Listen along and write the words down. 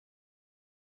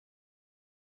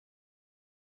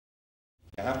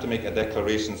You have to make a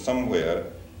declaration somewhere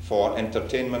for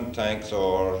entertainment tax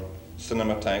or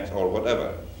cinema tax or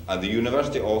whatever. And the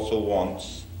university also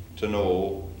wants to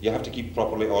know, you have to keep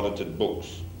properly audited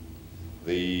books.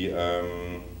 The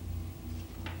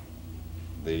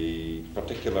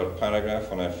particular paragraph,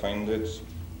 when I find it,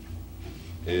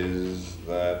 is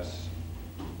that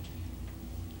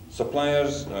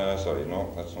suppliers, sorry,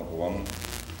 no, that's not the one.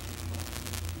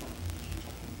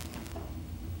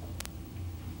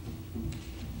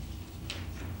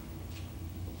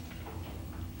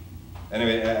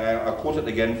 Anyway, I'll quote it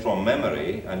again from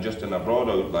memory, and just in a broad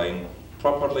outline: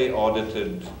 properly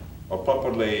audited or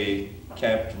properly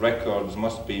kept records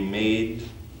must be made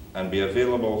and be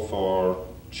available for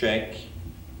check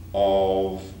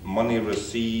of money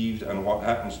received and what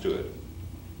happens to it.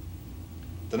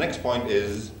 The next point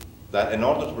is that in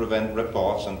order to prevent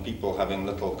rip-offs and people having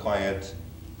little quiet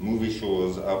movie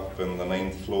shows up in the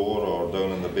 9th floor or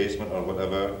down in the basement or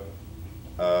whatever,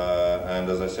 and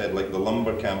as I said, like the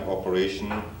lumber camp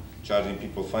operation, charging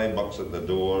people $5 at the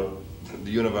door,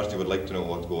 the university would like to know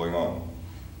what's going on.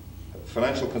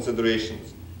 Financial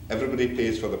considerations. Everybody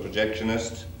pays for the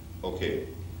projectionist, okay.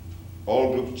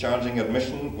 All groups charging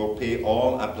admission will pay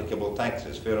all applicable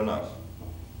taxes, fair enough.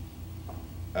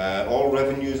 All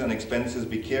revenues and expenses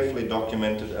be carefully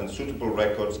documented and suitable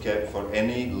records kept for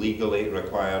any legally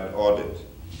required audit.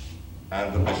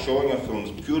 And that the showing of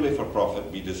films purely for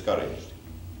profit be discouraged.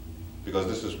 Because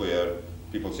this is where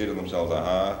people say to themselves,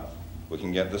 aha, we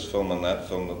can get this film and that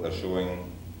film that they're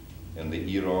showing in the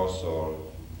Eros or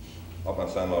up in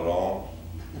Saint Laurent.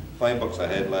 $5 a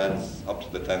head, lads, up to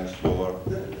the 10th floor,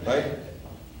 right?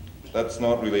 That's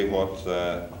not really what,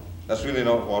 that's really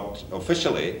not what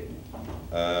officially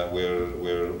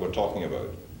we're talking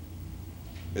about.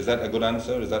 Is that a good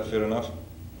answer? Is that fair enough?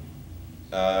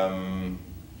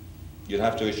 You'd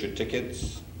have to issue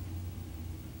tickets.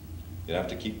 You'd have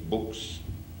to keep books.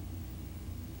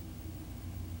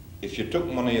 If you took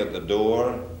money at the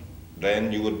door,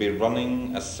 then you would be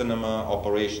running a cinema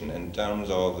operation in terms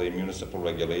of the municipal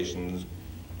regulations.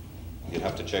 You'd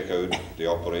have to check out the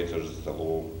operators, the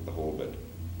whole bit.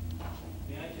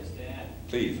 May I just add?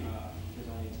 Please.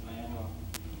 Because I am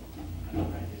an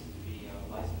apprentice to be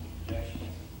a licensed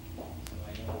projectionist, so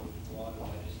I know a lot of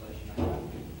legislation I have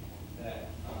that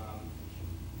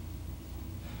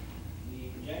the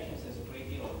projectionist has a great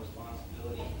deal of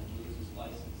responsibility and loses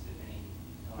license at any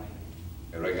time.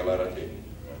 Irregularity.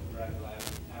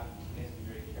 Irregularity happens. He has to be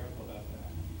very careful about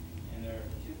that. And there are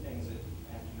two things that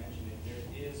I have to mention. If there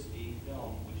is a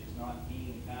film which is not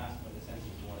being passed by the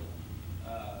censor board,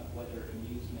 whether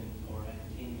amusement or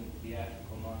entertainment,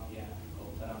 theatrical, non-theatrical,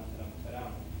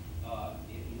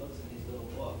 if he looks in his little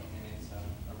book, and it's a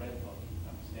red book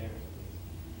upstairs,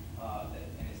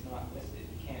 and it's not listed,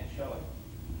 he can't show it.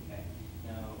 Okay.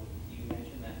 Now, you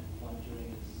mentioned that one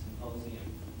during the symposium.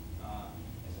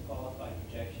 As a qualified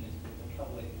projectionist with the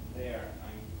public there,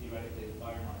 I'm theoretically the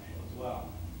fire marshal as well.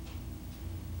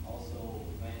 Also,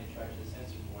 man in charge of the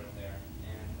censor board there,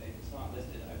 and if it's not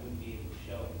listed, I wouldn't be able to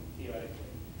show it,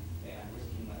 theoretically. And I'm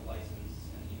risking my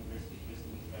license, and the university's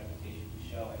risking its reputation to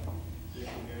show it. So you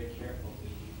have to be very careful to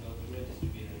go through a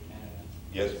distributor in Canada.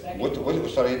 Yes,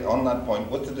 sorry, on that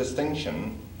point, what's the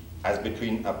distinction as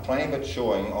between a private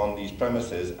showing on these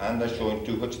premises and a showing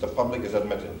to which the public is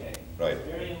admitted? Okay. Right. It's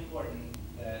very important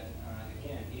that,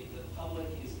 again, if the public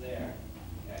is there,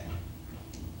 okay,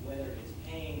 whether it's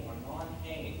paying or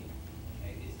non-paying,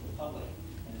 okay, it's the public.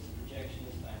 And as a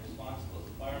projectionist, I'm responsible as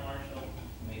a fire marshal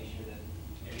to make sure that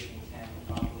everything's handled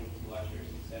properly, to ushers,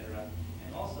 etc.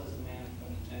 And also as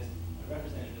as a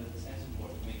representative of the censor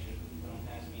board to make sure that people don't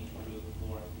pass me through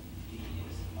for the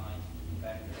innocent mind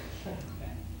back there.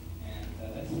 Okay. And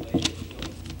that's the way it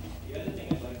goes. The other thing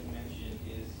I'd like to mention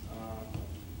is,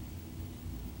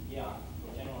 yeah,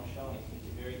 for general showings, you have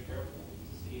to be very careful.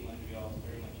 The city of Montreal is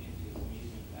very much into its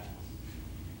amusement tax.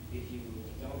 If you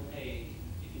don't pay,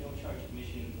 if you don't charge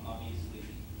admission, obviously,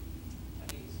 I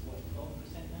think it's what, 12%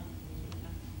 now?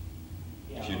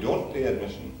 Yeah. If you don't pay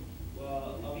admission,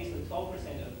 Well, obviously, 12%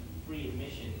 of free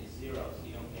admission is zero, so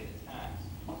you don't pay the tax.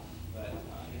 But you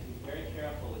have to be very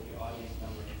careful with your audience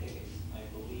number of tickets. I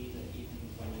believe that even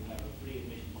when you have a free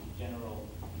admission to the general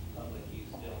public, you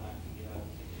still have to give out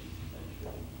tickets. Is that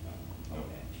true? No.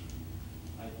 Okay.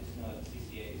 I just know that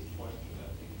CCA is forced to give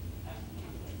out tickets. It has to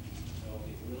be. So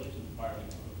if the religion department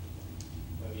or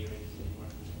whoever you're interested in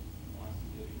working with wants to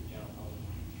do it to the general public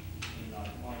in an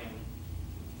auditorium,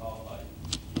 qualified,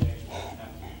 they actually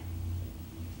have to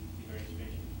be very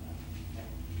stringent.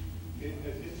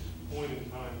 At this point in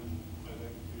time, I'd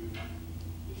like to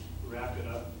just wrap it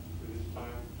up for this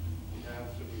time. We have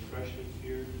some refreshments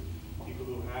here. People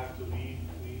who have to leave,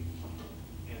 leave.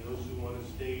 And those who want to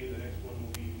stay, the next one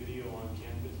will be video on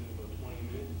campus in about 20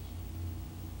 minutes.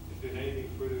 If there's anything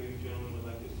further you gentlemen would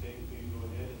like to say, please go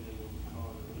ahead and then we'll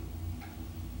call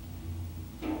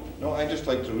it. No, I'd just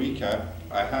like to recap.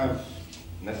 I have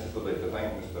necessarily to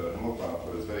thank Mr. Himmelfarb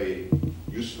for his very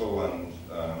useful and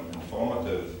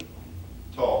informative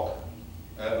talk.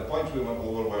 The points we went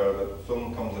over were that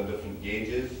film comes in different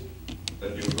gauges,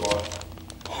 that you've got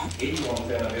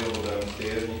 8110 available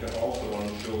downstairs, and you can also run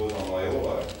shows on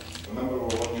Loyola. Remember,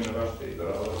 we're one university, there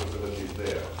are other facilities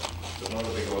there. There's not a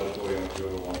big auditorium if you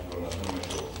ever want to run a cinema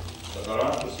show. But there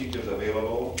are procedures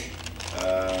available,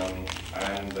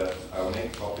 and I'll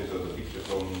make copies of the feature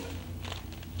film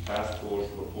task force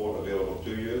report available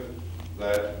to you,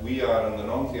 that we are in the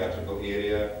non-theatrical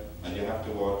area and you have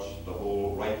to watch the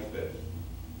whole rights bit.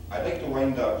 I'd like to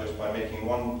wind up just by making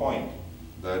one point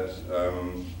that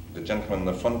the gentleman in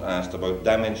the front asked about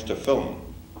damage to film.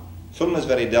 Film is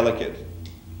very delicate.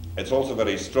 It's also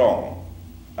very strong.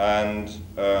 And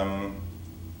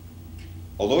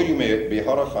although you may be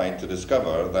horrified to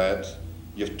discover that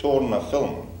you've torn a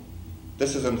film,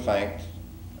 this is in fact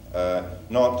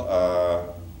not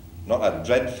a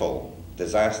dreadful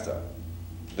disaster.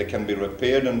 They can be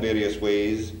repaired in various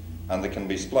ways and they can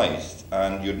be spliced,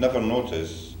 and you'd never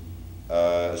notice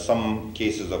some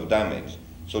cases of damage.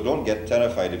 So don't get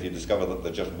terrified if you discover that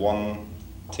there's just one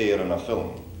tear in a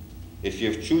film. If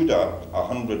you've chewed up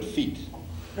 100 feet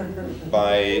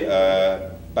by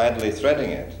badly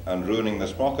threading it and ruining the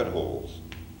sprocket holes,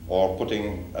 or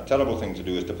putting, a terrible thing to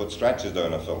do is to put scratches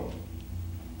down a film,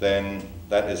 then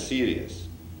that is serious.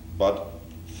 But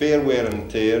fair wear and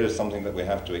tear is something that we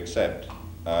have to accept.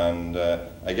 And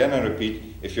again, I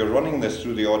repeat, if you're running this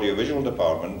through the audiovisual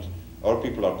department, our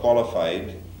people are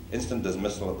qualified, instant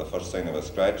dismissal at the first sign of a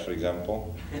scratch, for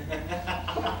example.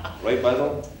 Right,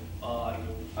 Basil?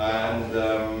 And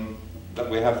that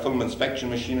we have film inspection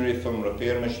machinery, film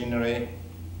repair machinery,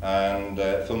 and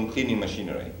film cleaning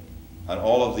machinery. And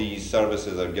all of these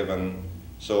services are given,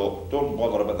 so don't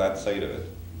bother about that side of it,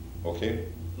 okay?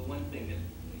 The one thing that,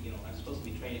 I'm supposed to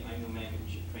be training, I'm the man who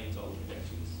trains all the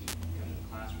producers to come to the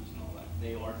classrooms and all that.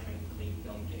 They are trained to clean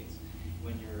film gates.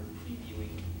 When you're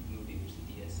previewing movies, which the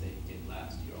DSA did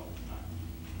last year all the time,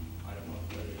 I don't know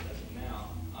whether it does it now,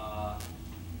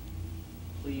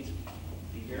 please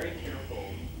be very careful.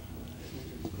 As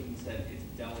Mr. Clean said, it's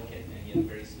delicate and yet a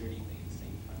very sturdy thing at the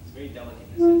same time. It's very delicate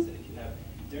in the sense that if you have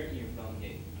dirt in your film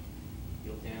gate,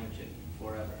 you'll damage it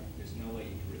forever. There's no way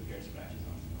you can repair scratches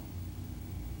on film.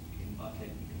 You can buff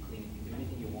it, you can clean it, you can do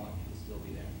anything you want, it'll still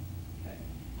be there. Okay?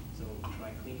 So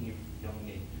try cleaning your film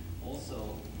gate.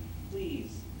 Also,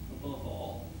 please, above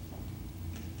all,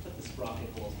 put the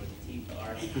sprocket holes where the teeth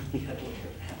are the other way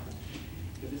around.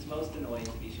 Because it's most annoying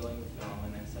to be showing the film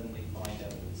and then suddenly find out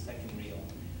that the second reel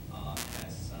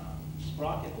has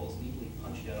sprocket holes neatly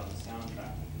punched out on the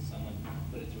soundtrack because someone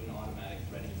put it through an automatic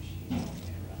threading machine all the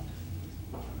way around.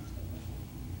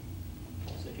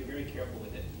 So if you're very careful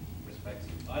with it, respects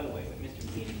you. By the way, what Mr.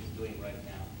 Clean is doing right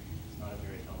now is not a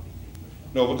very healthy thing for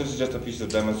film. No, but this is just a piece of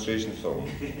demonstration film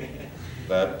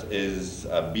that is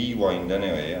a B-wind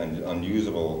anyway and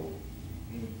unusable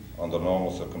under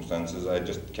normal circumstances. I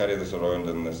just carry this around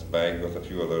in this bag with a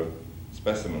few other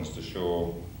specimens to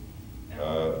show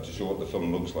what the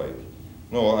film looks like.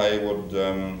 No, I would,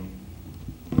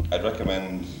 I'd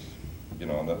recommend,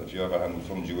 that if you ever handle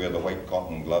films, you wear the white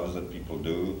cotton gloves that people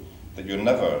do, that you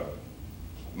never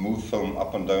move film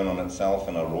up and down on itself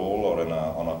in a roll or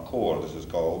on a core, this is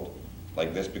called,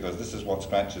 like this, because this is what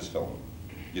scratches film.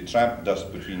 You trap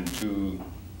dust between two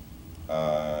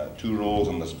rolls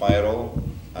in the spiral,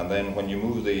 and then when you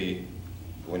move the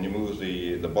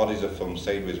bodies of film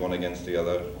sideways one against the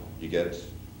other, you get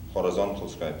horizontal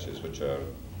scratches, which are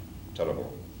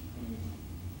terrible.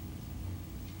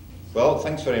 Well,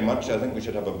 thanks very much. I think we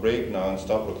should have a break now and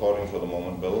stop recording for the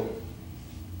moment, Bill.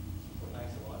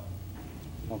 Thanks a lot.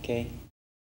 Okay.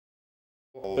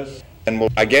 And we'll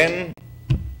again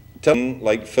tell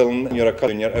like film in your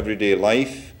everyday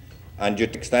life and your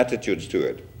fixed attitudes to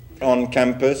it. On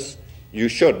campus, you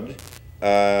should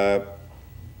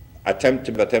attempt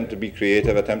to be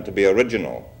creative, attempt to be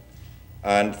original,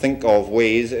 and think of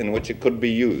ways in which it could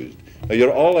be used. Now,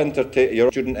 your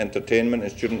student entertainment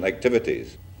and student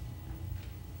activities.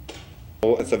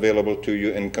 It's available to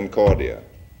you in Concordia.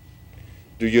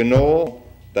 Do you know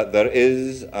that there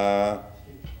is an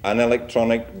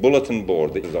electronic bulletin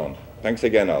board that is on? Thanks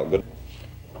again, Al. Good.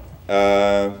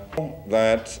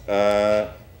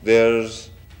 There's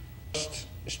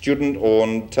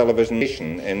student-owned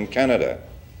television in Canada,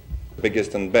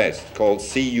 biggest and best, called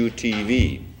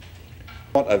CUTV.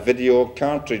 what a video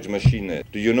cartridge machine is?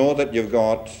 Do you know that you've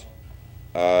got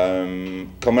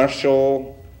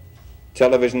commercial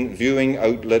television viewing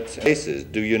outlets?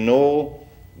 Do you know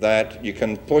that you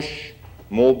can push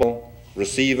mobile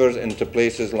receivers into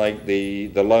places like the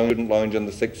lounge on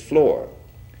the 6th floor?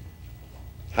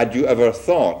 Had you ever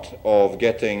thought of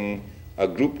getting a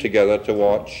group together to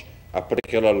watch a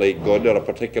particularly good or a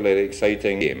particularly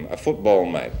exciting game, a football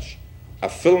match, a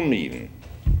film even?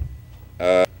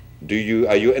 Are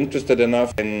you interested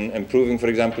enough in improving, for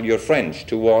example, your French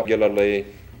to watch regularly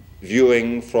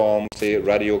viewing from, say,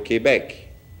 Radio Quebec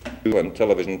and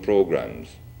television programs?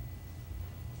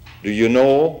 Did you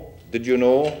know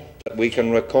that we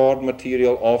can record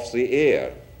material off the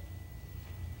air?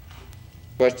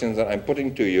 Questions that I'm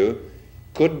putting to you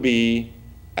could be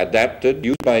adapted,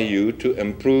 used by you to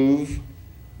improve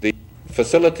the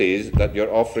facilities that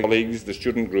you're offering colleagues, the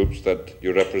student groups that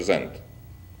you represent.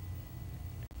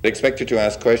 I expect you to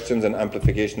ask questions and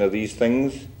amplification of these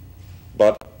things,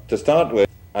 but to start with,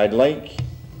 I'd like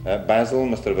Basil,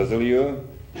 Mr. Vassiliou,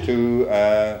 to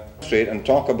demonstrate and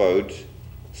talk about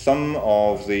some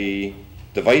of the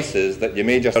devices that you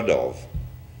may just heard of.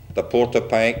 The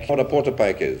Portapack. What a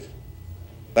Portapack is?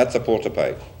 That's a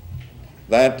Portapack.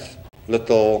 That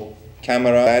little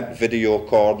camera, that video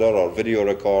recorder or video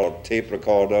recorder, tape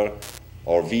recorder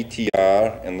or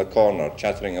VTR in the corner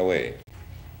chattering away.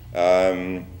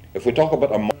 If we talk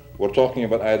about we're talking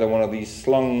about either one of these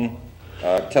slung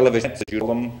television sets, you call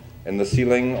them, in the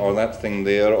ceiling, or that thing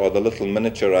there, or the little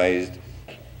miniaturized.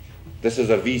 This is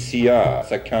a VCR,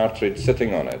 it's a cartridge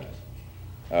sitting on it.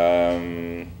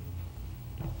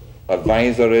 A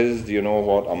visor is, do you know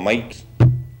what a mic?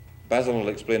 Basil will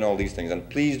explain all these things, and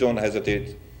please don't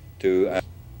hesitate to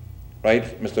right,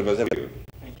 Mr. Vassiliou.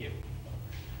 Thank you.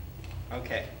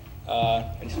 Okay.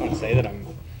 I just want to say that I'm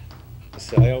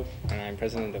Vassiliou, and I'm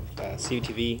president of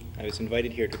CUTV. I was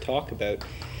invited here to talk about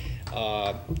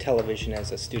television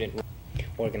as a student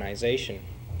organization.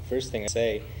 The first thing I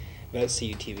say about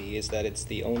CUTV is that it's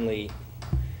the only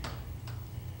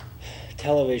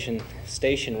television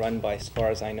station run by, as far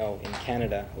as I know, in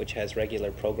Canada, which has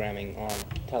regular programming on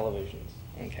televisions,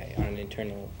 okay, on an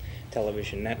internal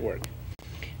television network.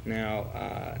 Now,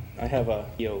 I have a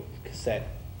video cassette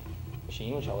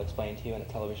machine, which I'll explain to you, and a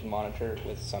television monitor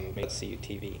with some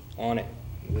CUTV on it.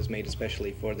 It was made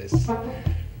especially for this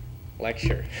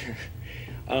lecture.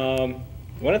 One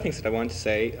of the things that I want to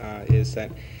say is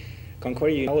that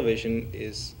Concordia Television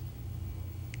is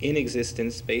in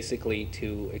existence basically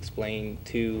to explain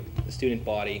to the student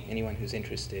body, anyone who's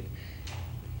interested,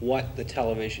 what the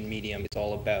television medium is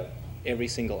all about, every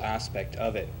single aspect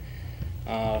of it.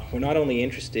 We're not only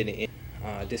interested in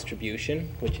distribution,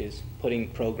 which is putting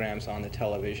programs on the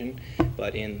television,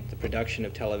 but in the production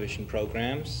of television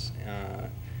programs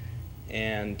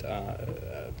and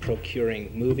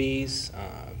procuring movies,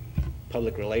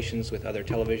 public relations with other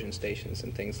television stations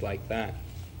and things like that.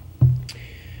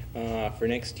 For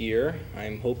next year,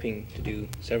 I'm hoping to do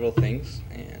several things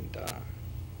and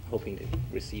hoping to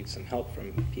receive some help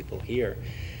from people here.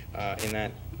 In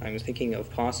that, I'm thinking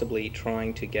of possibly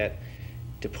trying to get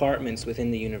departments within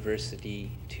the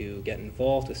university to get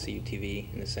involved with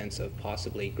CUTV in the sense of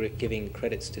possibly giving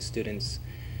credits to students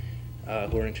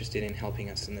who are interested in helping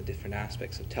us in the different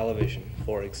aspects of television.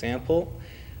 For example,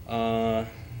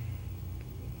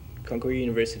 Concordia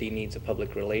University needs a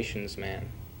public relations man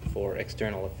for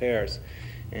external affairs,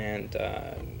 and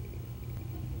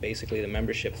basically the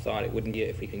membership thought it wouldn't be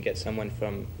if we can get someone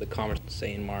from the commerce,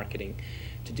 say in marketing,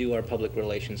 to do our public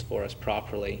relations for us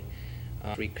properly.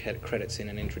 3 credits in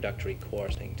an introductory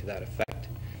course, thing to that effect.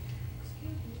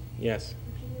 Yes.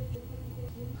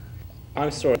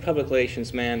 I'm sorry, public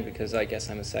relations man, because I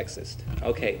guess I'm a sexist.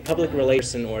 Okay, public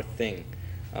relation or thing.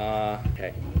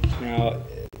 Okay. Now,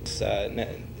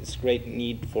 it's great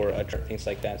need for things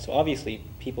like that. So obviously,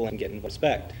 people can get in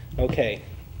respect. Okay.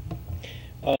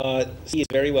 C is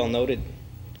very well noted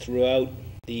throughout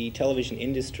the television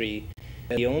industry.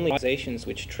 The only organizations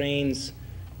which trains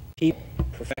people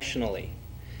professionally.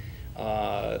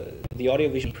 The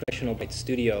audiovisual professional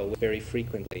studio very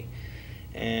frequently,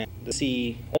 and the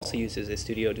C also uses a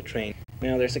studio to train.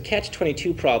 Now there's a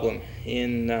catch-22 problem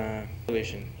in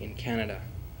television in Canada,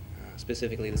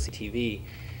 specifically the CTV,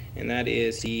 and that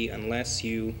is unless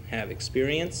you have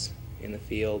experience in the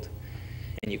field,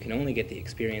 and you can only get the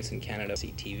experience in Canada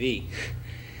CTV.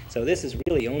 So this is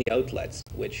really only outlets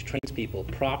which trains people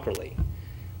properly,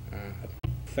 a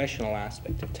professional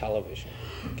aspect of television.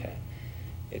 Okay.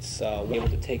 It's able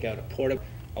to take out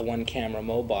a one-camera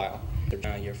mobile,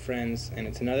 your friends, and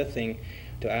it's another thing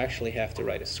to actually have to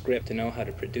write a script, to know how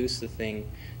to produce the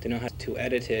thing, to know how to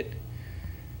edit it,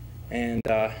 and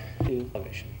do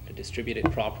television to distribute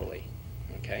it properly.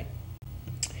 Okay.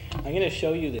 I'm going to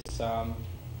show you this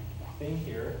thing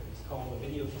here. It's called a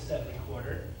video cassette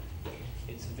recorder.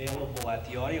 It's available at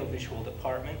the audiovisual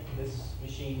department. This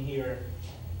machine here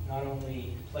not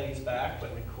only plays back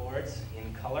but records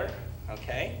in color.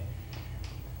 Okay.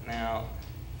 Now,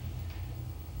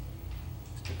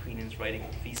 Mr. Queenan's writing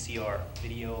VCR,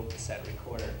 video cassette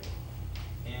recorder,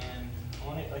 and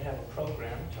on it I have a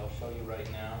program which I'll show you right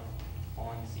now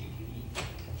on CUTV.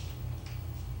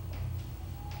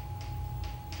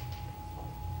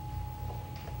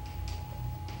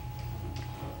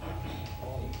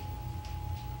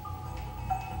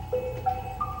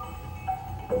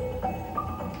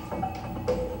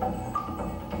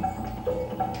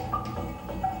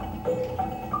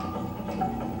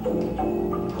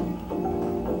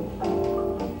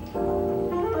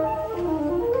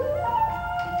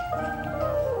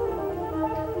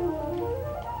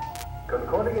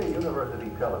 Concordia University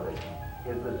Television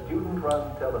is the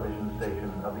student-run television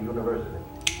station of the university.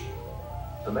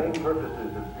 The main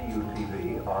purposes of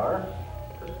CUTV are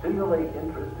to stimulate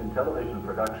interest in television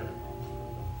production,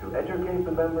 to educate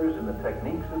the members in the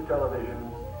techniques of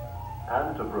television,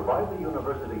 and to provide the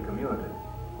university community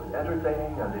with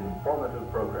entertaining and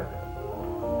informative programming.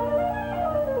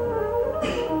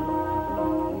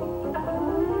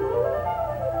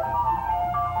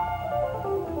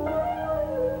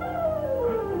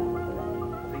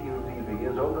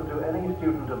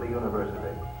 Student of the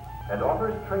university and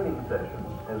offers training sessions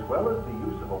as well as the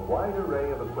use of a wide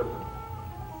array of equipment.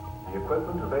 The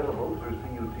equipment available through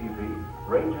CUTV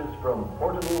ranges from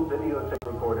portable videotape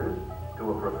recorders to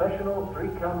a professional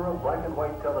 3-camera black and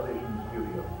white television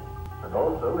studio, and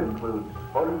also includes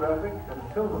photographic and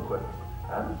film equipment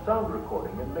and sound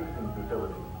recording and mixing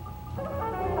facilities.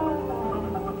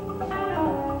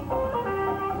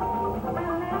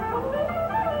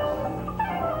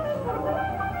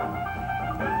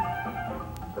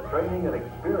 Training and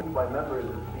experience by members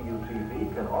of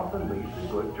CUTV can often lead to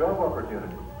good job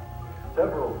opportunities.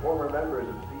 Several former members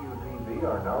of CUTV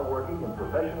are now working in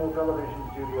professional television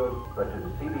studios such as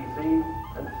CBC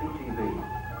and CTV,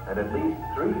 and at least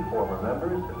 3 former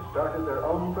members have started their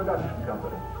own production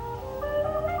companies.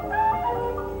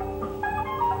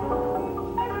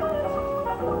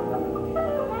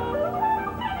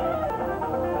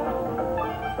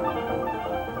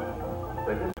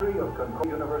 The history of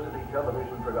Concordia University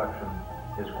television production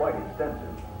is quite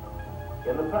extensive.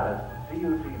 In the past,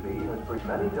 CUTV has produced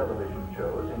many television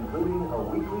shows, including a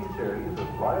weekly series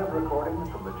of live recordings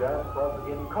from the Jazz Club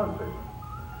in concert,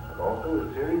 and also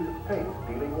a series of tapes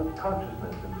dealing with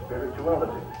consciousness and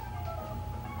spirituality.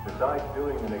 Besides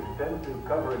doing an extensive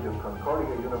coverage of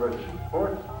Concordia University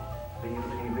sports,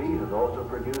 CUTV has also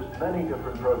produced many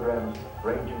different programs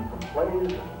ranging from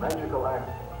plays and magical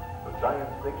acts to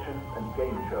science fiction and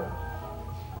game shows.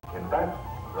 In fact,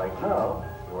 right now,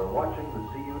 you are watching the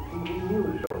CUTV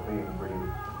news show being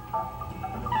produced.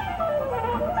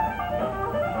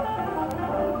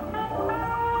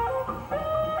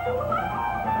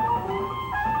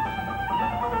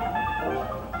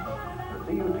 The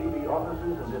CUTV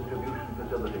offices and distribution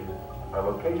facilities are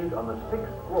located on the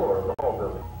 6th floor of the hall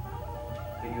building.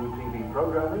 CUTV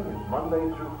programming is Monday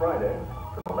through Friday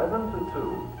from 11 to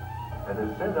 2 and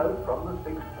is sent out from the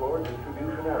 6th floor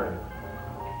distribution area.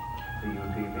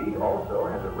 CUTV also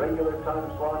has a regular time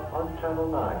slot on Channel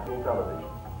 9 television.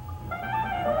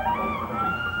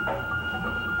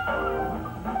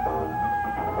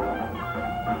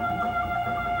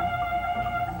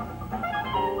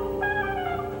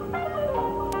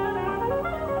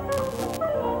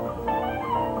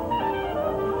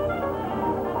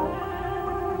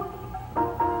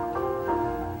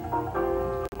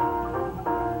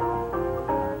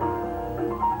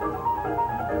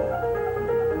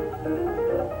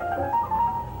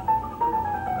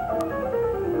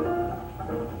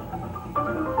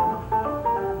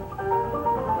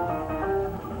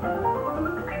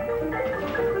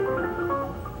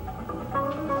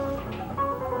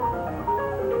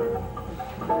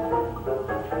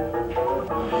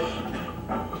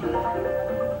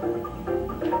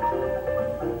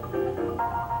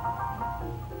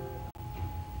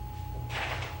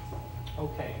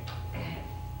 Okay,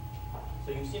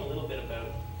 so you've seen a little bit about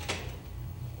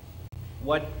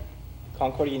what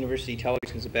Concordia University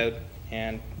Television is about,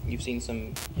 and you've seen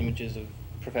some images of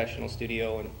professional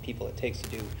studio and people it takes to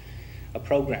do a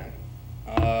program.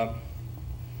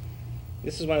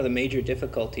 This is one of the major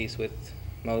difficulties with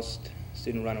most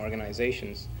student-run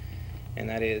organizations, and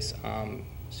that is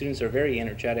students are very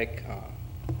energetic,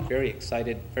 very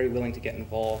excited, very willing to get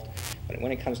involved, but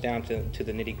when it comes down to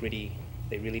the nitty-gritty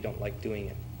They really don't like doing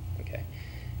it, okay?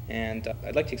 And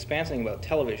I'd like to expand something about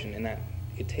television in that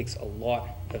it takes a lot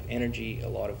of energy, a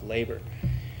lot of labor.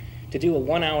 To do a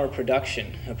 1 hour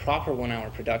production, a proper 1 hour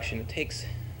production, it takes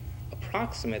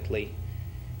approximately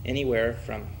anywhere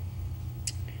from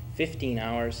 15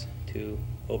 hours to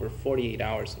over 48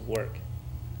 hours of work,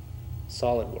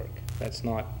 solid work. That's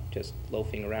not just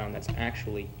loafing around, that's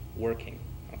actually working,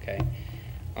 okay?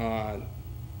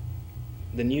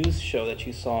 The news show that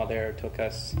you saw there took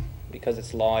us, because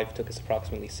it's live, took us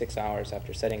approximately 6 hours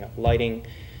after setting up lighting,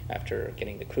 after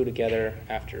getting the crew together,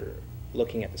 after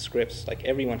looking at the scripts. Like,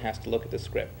 everyone has to look at the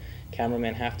script.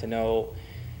 Cameramen have to know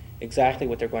exactly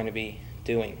what they're going to be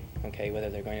doing, okay? Whether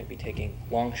they're going to be taking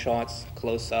long shots,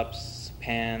 close-ups,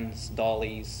 pans,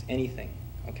 dollies, anything,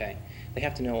 okay? They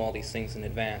have to know all these things in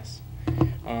advance.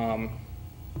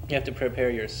 You have to prepare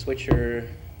your switcher,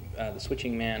 the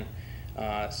switching man,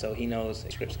 so he knows what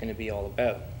the script's going to be all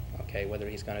about, okay? Whether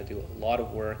he's going to do a lot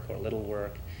of work or little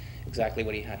work, exactly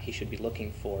what he should be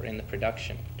looking for in the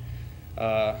production.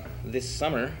 This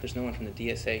summer, there's no one from the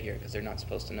DSA here because they're not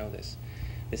supposed to know this.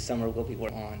 This summer we'll be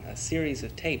working on a series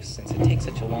of tapes since it takes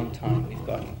such a long time. We've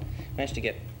managed to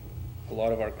get a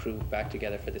lot of our crew back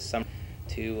together for this summer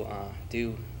to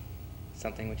do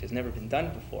something which has never been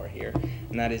done before here,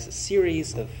 and that is a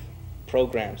series of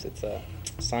programs. It's a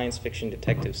science fiction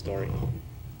detective story.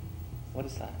 What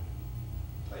is that?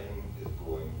 Time is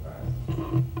going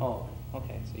fast. Oh,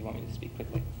 okay, so you want me to speak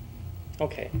quickly.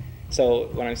 Okay, so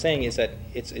what I'm saying is that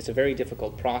it's a very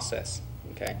difficult process,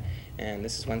 okay? And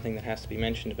this is one thing that has to be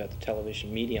mentioned about the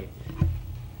television medium.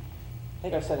 I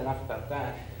think I've said enough about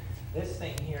that. This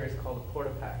thing here is called a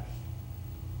Portapak.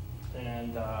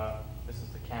 And this is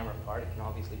the camera part. It can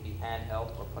obviously be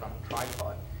handheld or put on a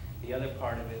tripod. The other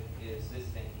part of it is this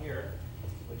thing here,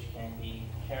 which can be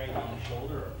carried on the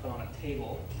shoulder or put on a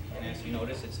table. And as you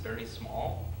notice, it's very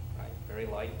small, right? Very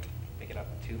light. Pick it up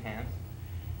with 2 hands.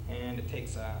 And it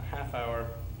takes a half-hour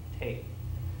tape.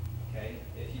 Okay,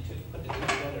 if you put the two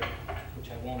together,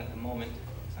 which I won't at the moment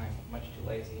because I'm much too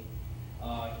lazy,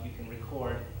 you can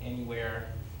record anywhere,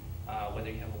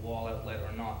 whether you have a wall outlet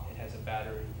or not. It has a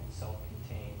battery, it's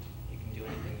self-contained. You can do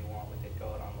anything you want with it, go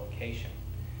out on location.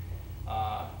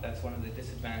 That's one of the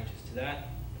disadvantages to that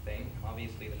thing.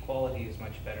 Obviously, the quality is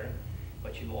much better,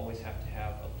 but you always have to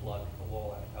have a plug, a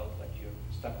wall outlet. You're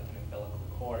stuck with an umbilical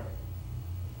cord.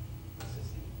 This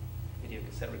is the video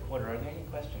cassette recorder. Are there any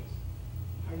questions?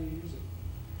 How do you use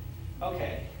it?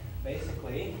 Okay,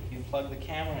 basically, you plug the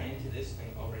camera into this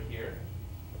thing over here,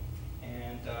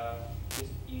 and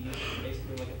you use it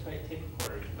basically like a tape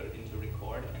recorder. You put it into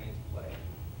record and into play,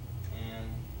 and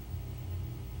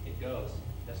it goes.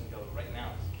 It doesn't go right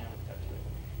now, it's the camera touch to it.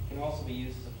 It can also be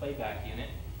used as a playback unit.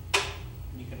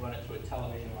 You can run it through a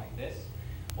television like this,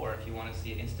 or if you want to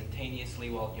see it instantaneously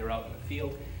while you're out in the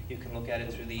field, you can look at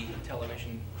it through the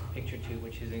television picture tube,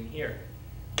 which is in here.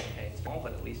 Okay, it's small,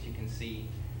 but at least you can see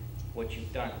what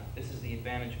you've done. This is the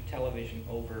advantage of television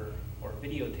over, or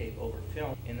videotape over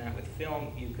film, in that with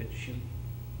film you could shoot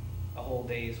a whole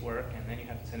day's work and then you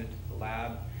have to send it to the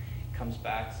lab. It comes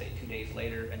back, say 2 days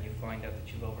later, and you find out that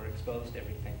you've overexposed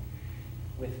everything.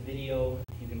 With video,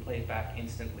 you can play it back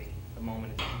instantly, the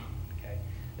moment it's done. Okay,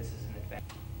 this is an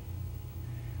advantage.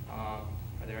 Are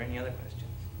there any other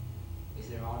questions? Is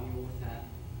there audio with that?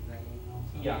 Is that going on?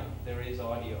 Yeah, there is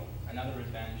audio. Another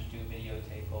advantage to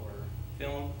videotape over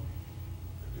film.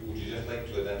 Would you just like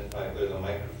to identify where the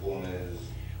microphone is?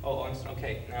 Oh,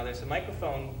 okay. Now there's a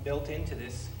microphone built into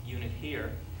this unit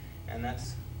here, and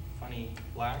that's funny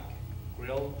black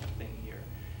grill thing here.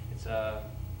 It's a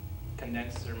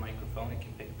condenser microphone. It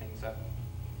can pick things up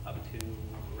to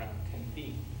around 10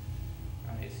 feet.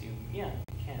 I assume, yeah,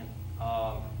 it can.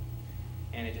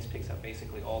 And it just picks up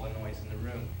basically all the noise in the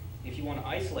room. If you want to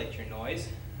isolate your noise,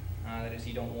 that is,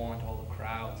 you don't want all the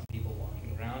crowds and people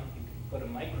walking around, you can put a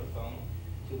microphone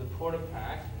to the Portapak,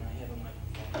 and I have a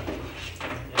microphone.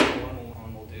 Any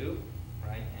one will do,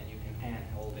 right? And you can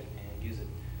handhold it and use it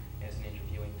as an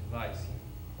interviewing device,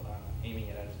 aiming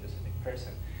it at a specific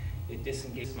person. It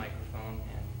disengages the microphone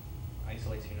and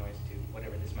isolates your noise to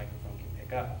whatever this microphone can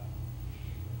pick up.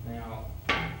 Now,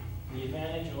 the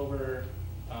advantage over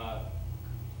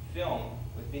film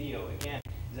with video, again,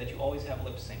 is that you always have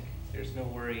lip sync. There's no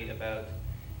worry about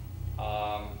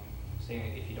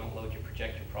saying if you don't load your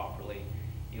projector properly,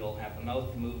 you'll have the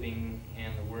mouth moving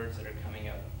and the words that are coming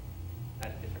out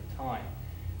at a different time.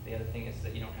 The other thing is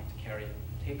that you don't have to carry a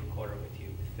tape recorder with you.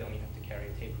 With film, you have to carry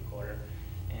a tape recorder,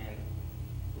 and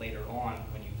later on,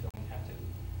 when you film, you have to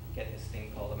get this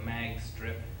thing called a mag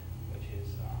strip, which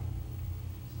is a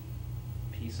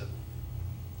piece of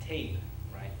tape,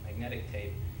 right, magnetic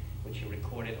tape, which you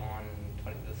record it on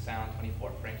the sound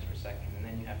 24 frames per second, and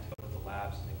then you have to go to the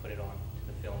labs and they put it on to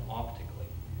the film optically.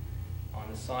 On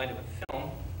the side of a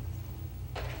film,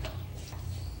 I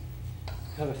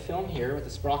have a film here with the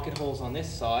sprocket holes on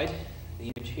this side,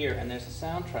 the image here, and there's a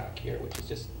soundtrack here, which is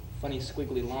just funny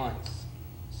squiggly lines,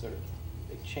 sort of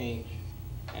they change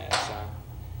as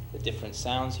the different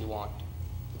sounds you want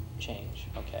change.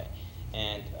 Okay,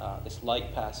 and this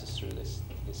light passes through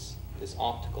this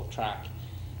optical track,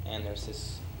 and there's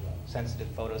this sensitive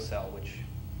photocell which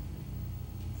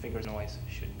figures noise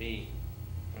should be.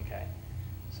 Okay,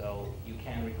 so you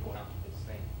can record out this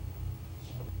thing.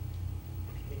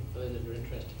 I think for those that are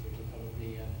interested, we could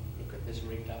probably look at this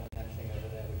rigged up kind of thing over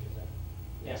there, which is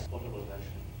a Yes. portable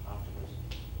version afterwards.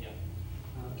 Yeah.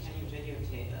 Can you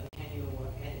videotape, can you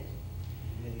edit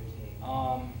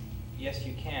videotape? Yes,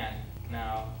 you can.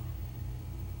 Now,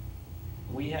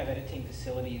 we have editing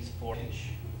facilities for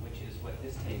inch, which is what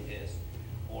this tape is,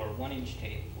 or 1-inch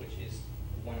tape, which is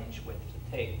 1-inch width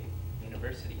of tape,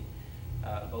 university.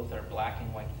 Both are black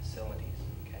and white facilities.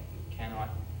 Okay, you cannot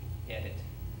edit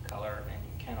color and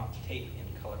you cannot tape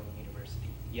in color in university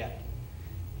yet,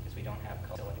 because we don't have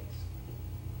facilities.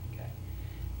 Okay.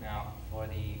 Now, for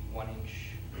the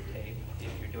 1-inch tape,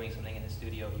 if you're doing something in the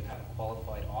studio, you have a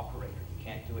qualified operator. You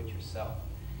can't do it yourself.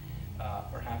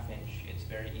 For 1/2-inch, it's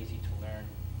very easy to learn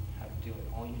how to do it.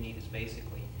 All you need is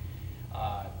basically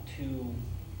 2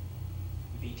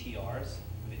 VTRs,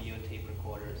 videotape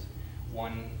recorders,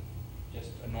 one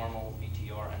just a normal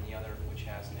VTR and the other which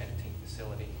has an editing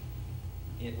facility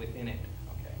within it.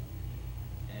 Okay,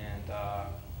 and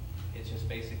it's just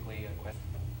basically a question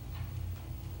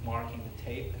of marking the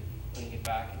tape and putting it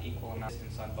back at equal amount of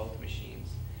distance on both machines.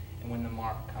 And when the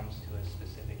mark comes to a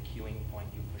specific cueing point,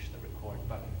 you push the record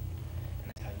button,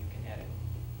 and that's how you can edit.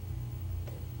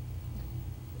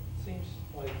 Seems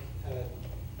like it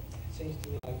seems to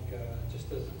me like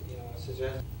just as a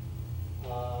suggestion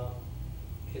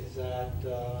is that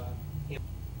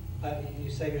you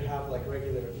say you have like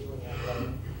regular viewing and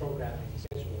like programming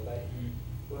schedule, right?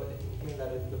 Well, I mean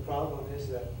that the problem is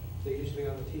that they're usually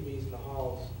on the TVs in the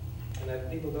halls, and that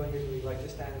people don't usually like to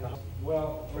stand in the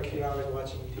hall for a few hours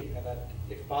watching TV, and that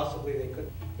if possibly they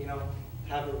could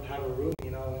have a room,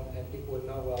 and people would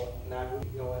know, well, in that room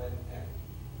you go in and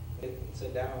they can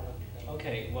sit down.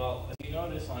 Okay, well, as you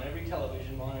notice, on every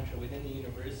television monitor within the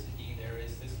university, there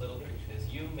is this little picture.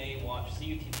 You may watch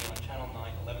CUTV on Channel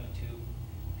 9, 11 to 2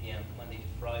 p.m., Monday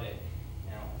to Friday.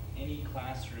 Now, any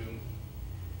classroom,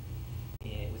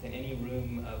 within any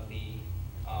room of the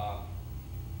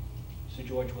Sir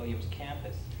George Williams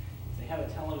campus, if they have a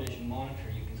television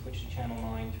monitor, you can switch to Channel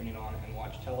 9, turn it on, and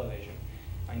watch television.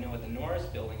 I know at the Norris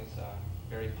building it's a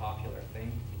very popular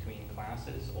thing between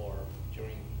classes or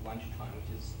during lunchtime,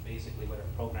 which is basically what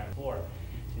a program is for,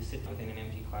 to sit within an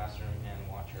empty classroom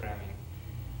and watch programming.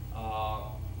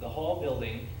 The hall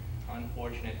building,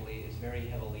 unfortunately, is very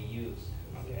heavily used.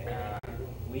 Okay.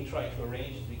 We tried to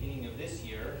arrange at the beginning of this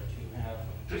year to have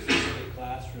specific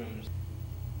classrooms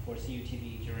for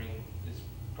CUTV during this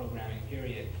programming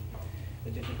period. The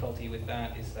difficulty with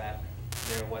that is that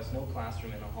there was no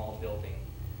classroom in the hall building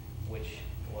which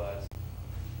was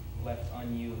left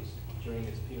unused during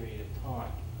this period of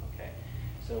time. Okay,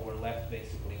 so we're left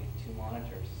basically with 2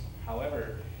 monitors.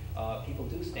 However, people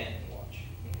do stand and watch.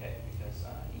 Okay, because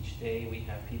each day we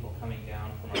have people coming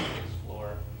down from our 6th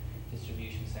floor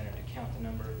distribution center to count the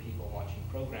number of people watching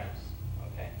programs.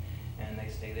 Okay, and they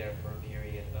stay there for a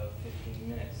period of 15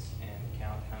 minutes and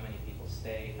count how many people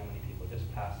stay, how many people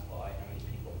just pass by, how many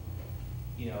people,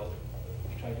 we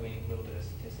try doing a little bit of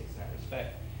statistics in that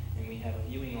respect. And we have a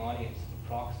viewing audience of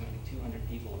approximately 200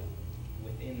 people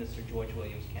within the Sir George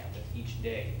Williams campus each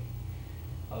day,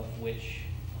 of which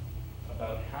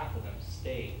about half of them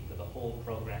stay for the whole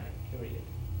programming period.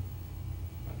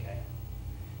 Okay,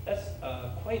 that's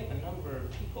quite a number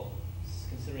of people,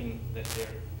 considering that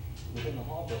they're within the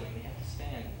hall building. They have to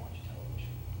stand and watch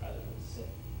television rather than sit.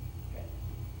 Okay.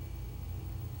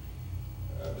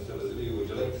 Mr. Vasily, would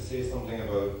you like to say something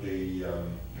about the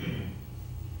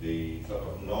the sort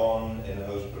of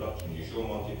non-in-house production? You show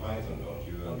Monty Python, don't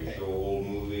you? And Okay. you show old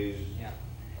movies. Yeah.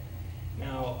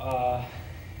 Now,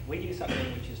 we do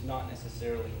something which is not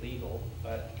necessarily legal,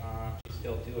 but we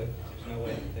still do it. There's no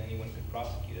way that anyone could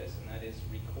prosecute us, and that is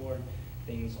record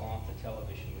things off the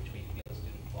television which we feel the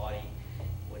student body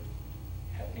would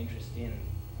have an interest in.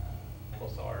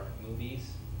 Examples are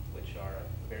movies, which are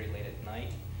very late at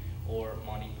night, or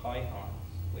Monty Python,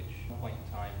 which at one point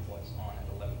in time was on at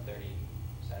 11:30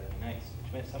 Saturday nights,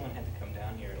 which meant someone had to come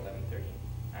down here at 11:30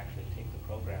 and actually take the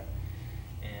program.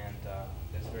 And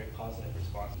there's a very positive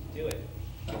response to do it.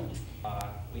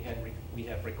 We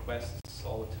have requests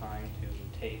all the time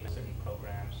to tape certain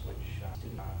programs which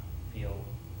students feel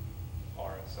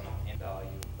are of some value,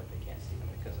 but they can't see them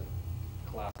because of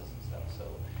classes and stuff. So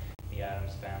the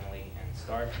Addams Family and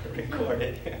Star are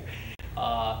recorded.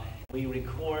 We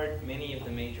record many of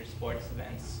the major sports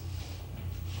events.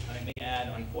 I may add,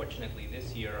 unfortunately,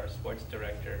 this year our sports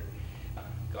director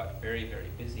got very, very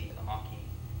busy in the hockey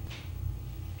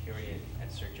period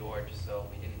at Sir George, so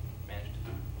we didn't manage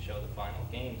to show the final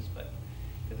games, but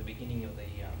at the beginning of the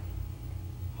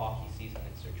hockey season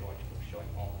at Sir George, we were showing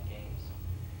all the games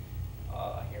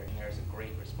here, and there's a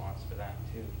great response for that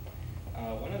too.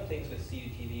 One of the things with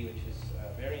CUTV, which is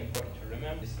very important to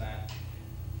remember, is that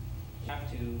you have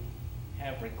to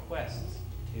have requests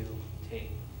to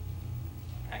take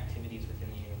activities within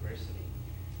the university.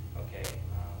 Okay,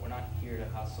 we're not here to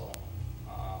hustle,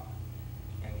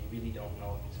 and we really don't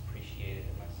know if it's appreciated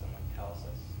unless someone tells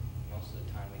us. Most of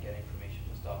the time we get information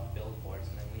just off billboards,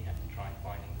 and then we have to try and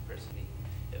find a university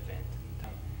event.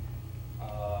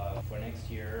 For next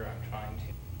year, I'm trying to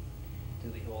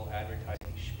do the whole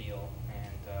advertising spiel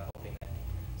and hoping that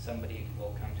somebody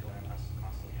will come to it and us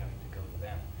constantly having to go to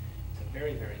them. It's a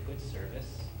very, very good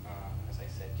service. As I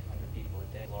said, 200 people a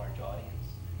day, large audience.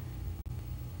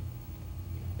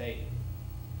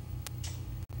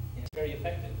 It's very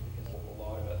effective because a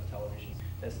lot about the television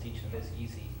does teach them as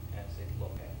easy as it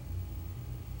look at.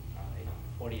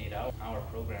 A 48-hour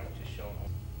program which is shown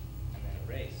and then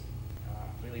erased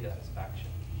really does satisfaction.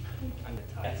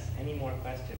 Yes. Any more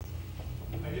questions?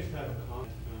 I just have a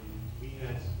comment. We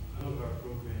had some of our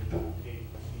programs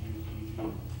taped by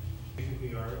CUTV.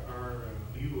 Basically, our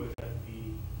view was that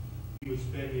we would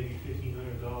spend maybe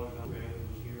 $1,500 on a program that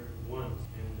was here once,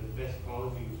 and the best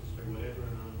policy was to spend whatever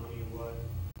amount of money it was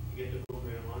to get the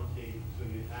program on tape so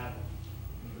you have it.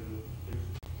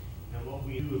 And what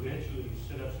we do eventually is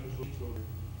set up some sort of program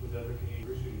with other Canadian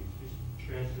universities, just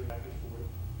transfer back and forth,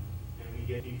 and we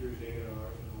get speakers, they get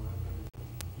ours, and all that kind of stuff.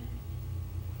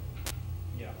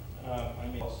 Yeah, I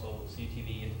mean also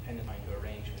CUTV independent trying to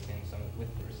arrange within some with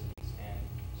universities and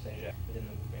CEGEP within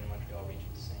the Montreal region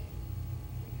the same.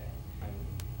 Okay, I'm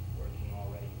working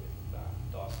already with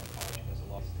Dawson College as a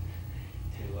lobbyist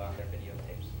to their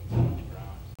videotapes and so much for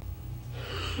hours.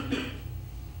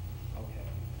 Okay.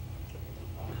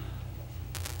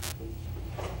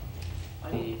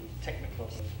 The technical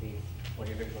of the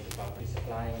audiovisual department is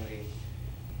supplying the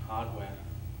hardware.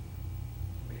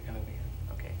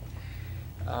 Okay.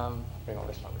 Bring all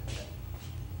this along with me.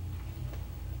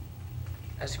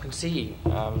 As you can see,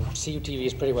 CUTV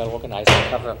is pretty well organized to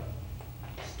cover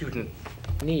student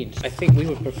needs. I think we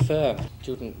would prefer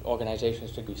student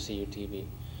organizations to do CUTV.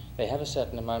 They have a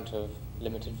certain amount of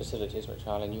limited facilities, which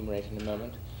I'll enumerate in a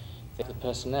moment. They have the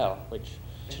personnel, which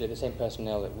actually the same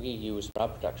personnel that we use for our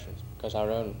productions, because our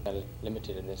own is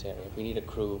limited in this area. If we need a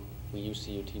crew, we use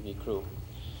CUTV crew.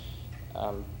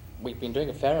 We've been doing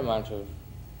a fair amount of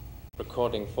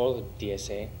recording for the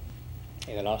DSA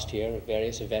in the last year at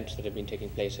various events that have been taking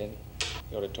place in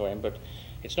the auditorium, but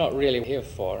it's not really what we're here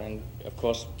for. And of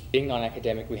course, being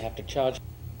non-academic, we have to charge,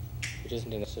 which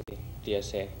isn't in the city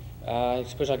DSA. I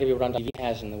suppose I'll give you a rundown of what TV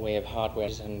has in the way of hardware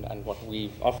and what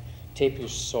we've offered. Tape you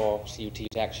saw CUTV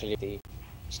is actually the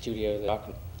studio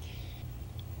that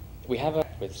we have a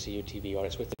with CUTV, or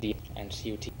it's with the D, and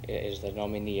CUTV is the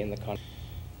nominee in the contract.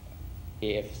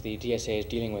 If the DSA is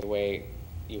dealing with the way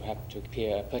you have to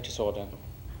appear a purchase order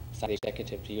for the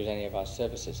executive to use any of our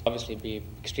services, obviously it'd be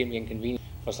extremely inconvenient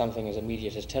for something as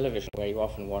immediate as television, where you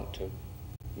often want to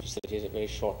facilities at very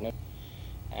short notice.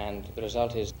 And the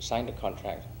result is signed a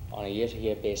contract on a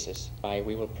year-to-year basis by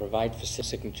we will provide for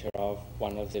signature of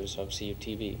one of those of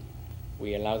CUTV.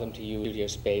 We allow them to use studio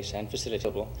space and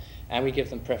facility, and we give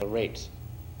them preferable rates.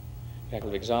 A couple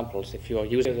of examples: if you're a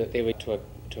user, that they would to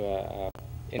a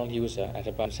end user at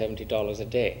about $70 a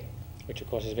day, which of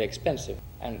course is very expensive,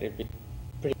 and it'd be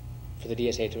pretty for the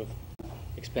DSA to have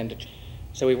expenditure.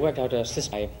 So we worked out a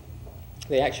system.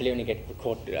 They actually only get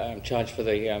charged for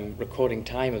the recording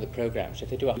time of the program. So if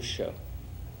they do a news show,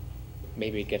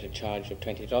 maybe get a charge of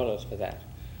 $20 for that.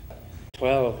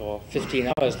 12 or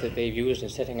 15 hours that they've used in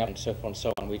setting up and so forth and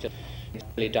so on. We just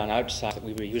really done outside that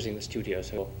we were using the studio,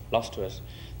 so lost to us.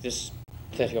 This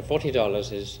 $30 or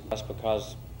 $40 is just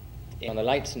because on the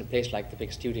lights in a place like the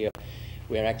big studio,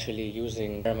 we're actually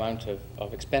using a fair amount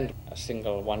of expenditure. A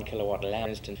single 1 kilowatt lamp, for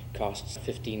instance, costs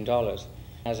 $15.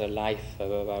 Has a life of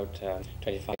about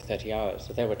 25, 30 hours.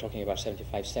 So there we're talking about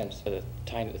 75 cents. So the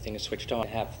time that the thing is switched on,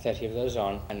 have 30 of those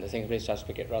on, and the thing really starts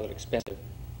to get rather expensive.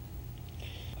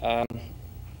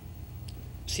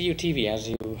 CUTV, as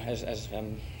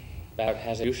Barrett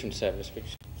has a distribution service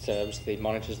which serves the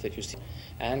monitors that you see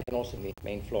and can also in the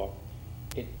main floor.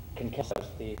 It can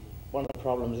carry one of the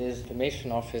problems is the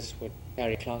information office would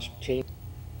carry class change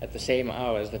at the same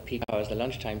hours, the peak hours, the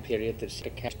lunchtime period that's to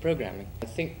catch programming. I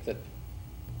think that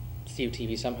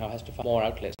CUTV somehow has to find more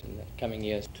outlets in the coming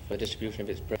years for the distribution of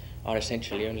its programs. Are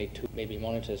essentially only 2 maybe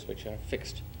monitors which are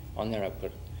fixed on their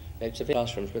output. It's a big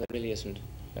classrooms, but it really isn't.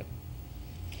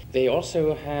 They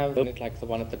also have like the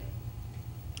one at the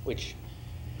which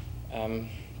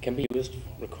can be used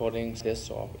for recordings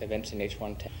this or events in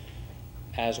H110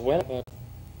 as well. But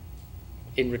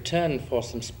in return for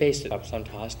some space up some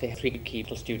tasks, they have 3 key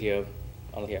little studio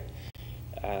on here.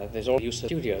 There's also use of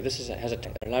studio. This they're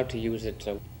allowed to use it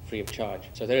free of charge.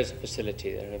 So there is a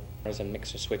facility. There is a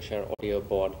mixer, switcher, audio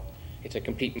board. It's a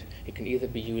complete. It can either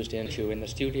be used in the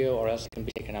studio, or else it can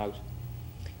be taken out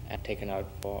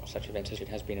for such events as it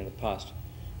has been in the past.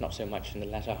 Not so much in the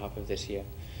latter half of this year.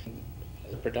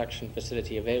 The production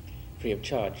facility available free of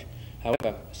charge.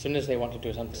 However, as soon as they want to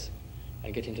do something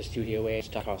and get into Studio A,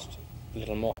 it costs a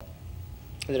little more.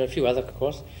 And there are a few other, of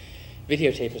course.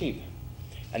 Videotape is cheap,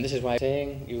 and this is why I'm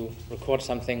saying you record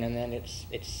something and then it's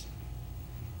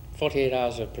 48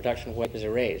 hours of production work is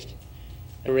erased.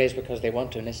 Erased because they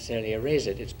want to necessarily erase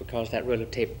it. It's because that roll of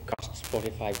tape costs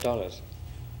 $45,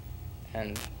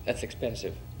 and that's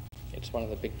expensive. It's one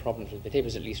of the big problems. The tape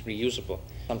is at least reusable.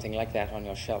 Something like that on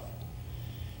your shelf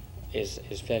is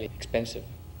fairly expensive,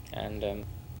 and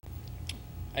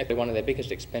I think one of their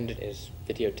biggest expenditures is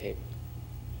videotape.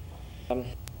 I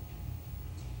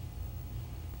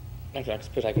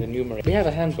suppose I could enumerate. We have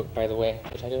a handbook, by the way,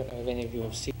 which I don't know if any of you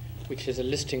have seen, which is a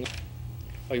listing.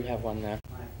 Oh, you have one there.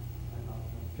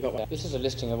 You got one. This is a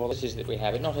listing of all the services that we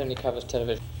have. It not only covers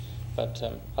television, but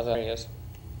other areas.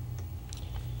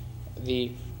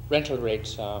 The rental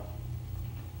rates are.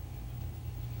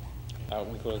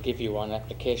 We will give you on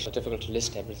application. It's difficult to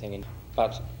list everything in,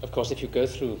 but of course, if you go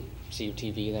through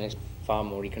CUTV, then it's far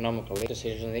more economical. They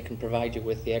decision, and they can provide you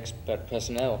with the expert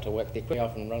personnel to work the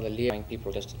equipment. Often rather leaving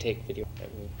people just to take video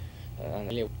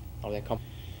or their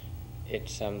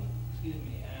it's Excuse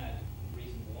me, add the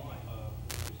reason why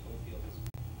Mr. Schofield is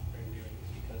very doing this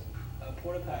because a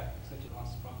Portapack such as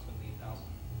costs approximately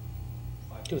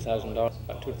 $2,000,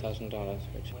 about $2,000,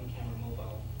 which one camera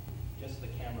mobile, just the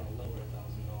camera alone, $1,000,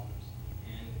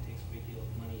 and it takes a great deal of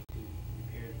money to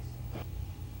repair these things.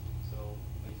 So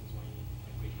reasons why you need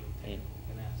a great deal of technical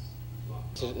finesse.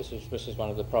 This is one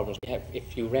of the problems we have.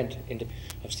 If you rent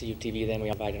of CUTV, then we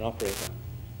provide an operator,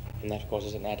 and that of course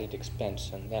is an added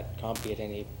expense, and that can't be at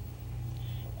any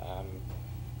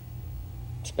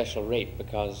special rate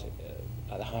because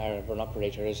the hire of an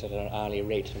operator is at an hourly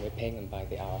rate, and we're paying them by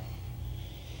the hour.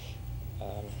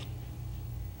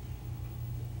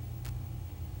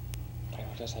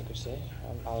 What else I could say?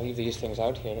 I'll leave these things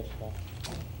out here.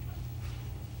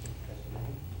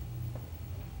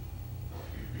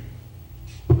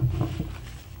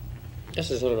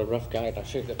 This is sort of a rough guide. I'll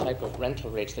show you the type of rental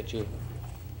rates that you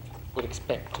would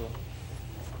expect to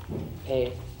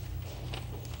pay.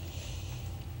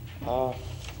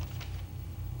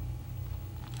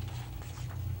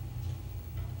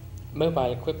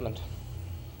 Mobile equipment.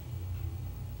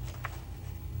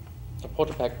 A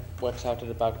Portapack works out at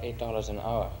about $8 an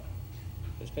hour.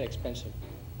 It's very expensive.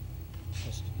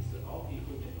 Is all the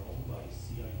equipment owned by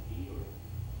CIP or?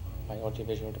 By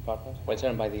audiovisual department? Well, it's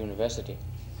owned by the university.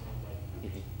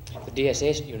 It's The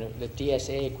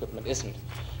DSA equipment isn't.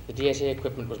 The DSA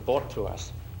equipment was bought through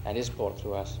us and is bought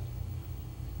through us.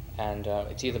 And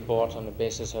it's either bought on the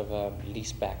basis of a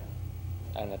lease back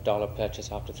and $1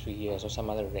 purchase after 3 years or some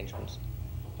other arrangements.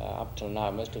 Up till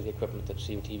now, most of the equipment that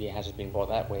CUTV has been bought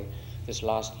that way. This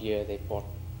last year, they bought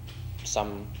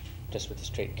some just with a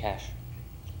straight cash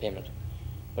payment.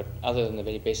 But other than the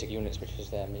very basic units, which is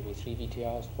there, maybe 3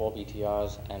 VTRs, 4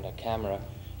 VTRs, and a camera,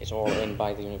 it's all owned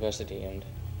by the university. And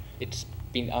it's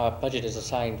been, our budget is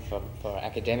assigned for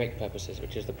academic purposes,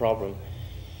 which is the problem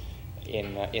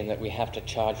in that we have to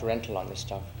charge rental on this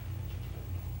stuff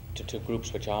to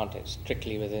groups which aren't. It's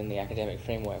strictly within the academic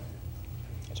framework.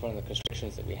 It's one of the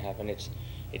constrictions that we have, and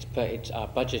our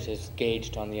budget is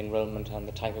gauged on the enrollment and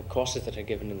the type of courses that are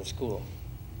given in the school.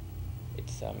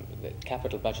 It's the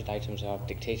capital budget items are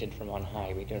dictated from on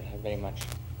high. We don't have very much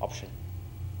option.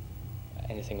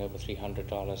 Anything over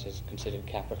 $300 is considered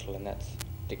capital, and that's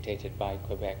dictated by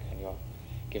Quebec, and you're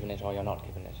given it or you're not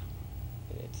given it.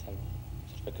 It's sort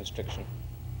of a constriction.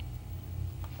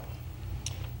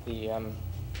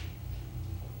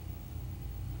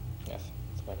 Yes,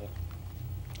 that's about it.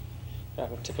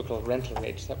 Typical rental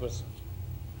rates. That was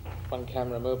one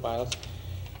camera mobiles.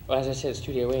 Well, as I said,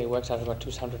 Studio A works out about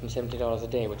 $270 a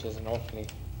day, which is an awfully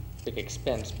big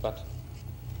expense, but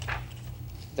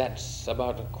that's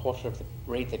about a quarter of the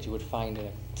rate that you would find in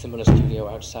a similar studio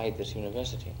outside this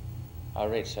university. Our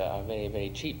rates are very, very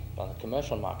cheap on the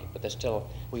commercial market, but they're still,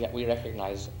 we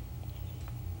recognize,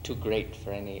 too great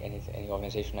for any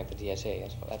organization like the DSA.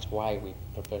 That's why we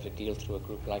prefer to deal through a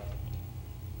group like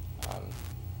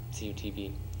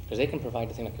CUTV, because they can provide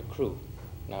a thing like a crew.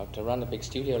 Now, to run a big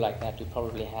studio like that, we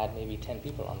probably had maybe 10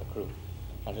 people on the crew.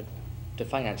 And to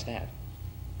finance that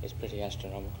is pretty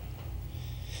astronomical.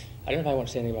 I don't know if I want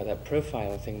to say anything about that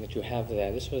profile thing that you have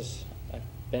there. This was,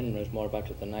 Ben knows more about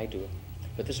it than I do,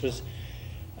 but this was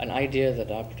an idea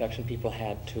that our production people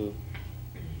had to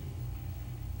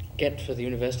get, for the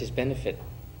university's benefit,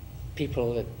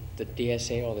 people that the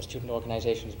DSA or the student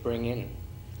organizations bring in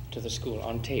to the school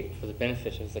on tape for the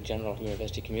benefit of the general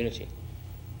university community.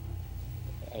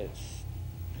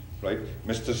 Right.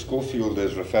 Mr. Schofield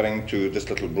is referring to this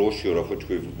little brochure of which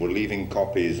we're leaving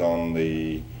copies on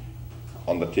the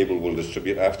table we'll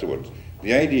distribute afterwards.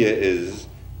 The idea is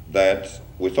that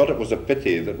we thought it was a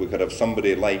pity that we could have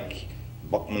somebody like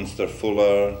Buckminster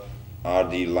Fuller,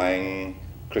 R.D. Laing,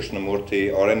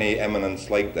 Krishnamurti, or any eminence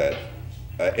like that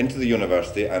into the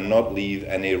university and not leave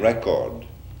any record.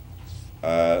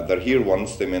 They're here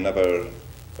once, they may never,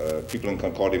 people in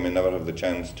Concordia may never have the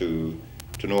chance to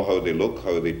know how they look,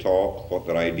 how they talk, what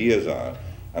their ideas are.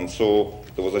 And so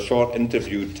there was a short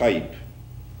interview type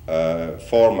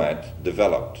format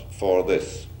developed for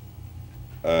this.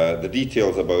 The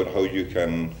details about how you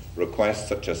can request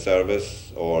such a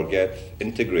service or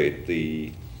integrate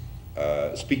the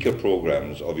speaker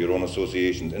programs of your own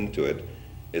associations into it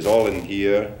is all in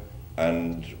here,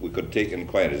 and we could take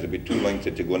inquiries. It'd be too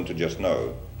lengthy to go into just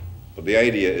now. But the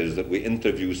idea is that we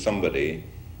interview somebody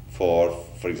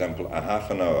for example, a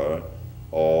half an hour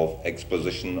of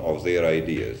exposition of their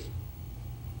ideas.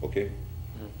 Okay?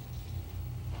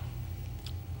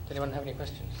 Does anyone have any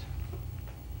questions?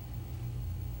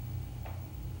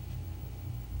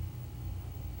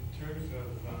 In terms of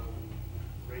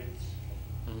rates,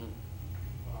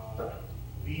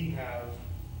 we have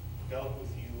dealt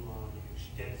with you on an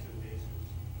extensive basis.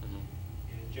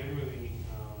 And generally,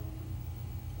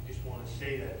 I just want to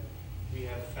say that we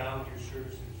have found your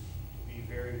services to be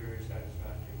very, very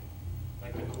satisfactory.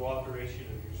 Like the cooperation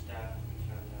of your staff has been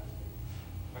fantastic.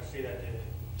 I say that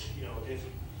just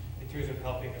in terms of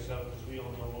helping us out, because we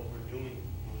don't know what we're doing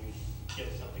when we get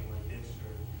something like this,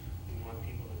 or we want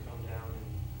people to come down and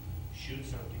shoot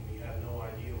something. We have no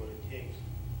idea what it takes.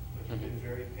 But you've been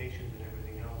very patient and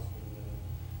everything else, and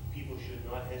people should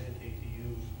not hesitate to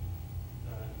use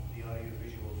the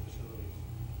audiovisual facilities.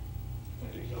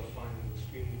 I think they'll find them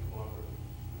extremely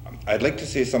cooperative. I'd like to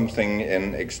say something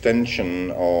in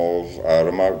extension of a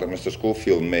remark that Mr.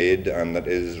 Schofield made, and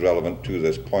that is relevant to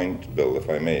this point, Bill, if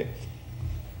I may.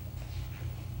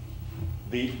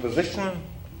 The position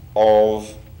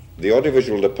of the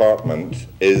audiovisual department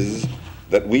is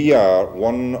that we are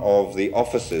one of the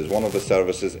offices, one of the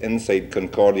services inside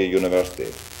Concordia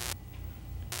University.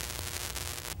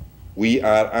 We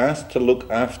are asked to look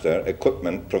after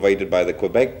equipment provided by the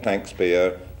Quebec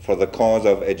taxpayer for the cause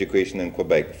of education in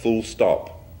Quebec, full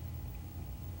stop.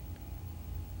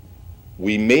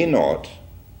 We may not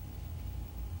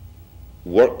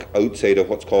work outside of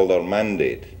what's called our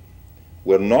mandate.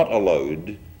 We're not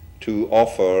allowed to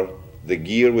offer the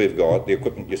gear we've got, the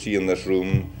equipment you see in this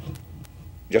room,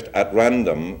 just at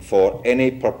random for any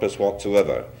purpose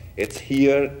whatsoever. It's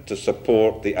here to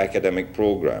support the academic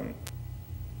program.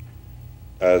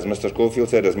 As Mr. Schofield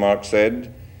said, as Mark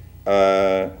said,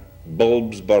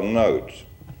 bulbs burn out,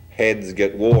 heads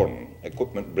get worn,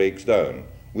 equipment breaks down.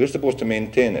 We're supposed to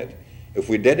maintain it. If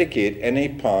we dedicate any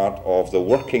part of the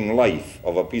working life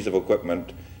of a piece of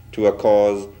equipment to a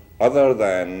cause other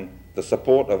than the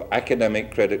support of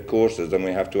academic credit courses, then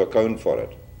we have to account for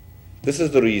it. This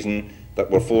is the reason that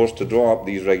we're forced to draw up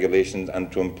these regulations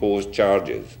and to impose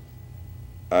charges.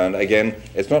 And again,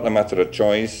 it's not a matter of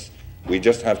choice, we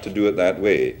just have to do it that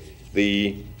way.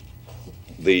 The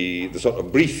sort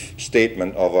of brief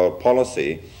statement of our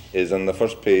policy is on the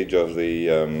first page of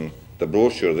the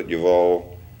brochure that you've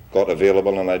all got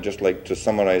available, and I'd just like to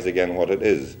summarize again what it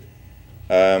is.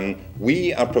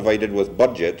 We are provided with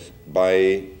budget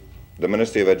by the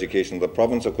Ministry of Education of the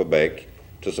Province of Quebec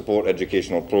to support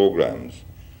educational programs.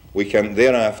 We can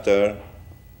thereafter,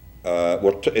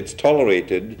 it's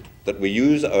tolerated that we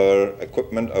use our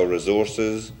equipment, our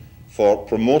resources, for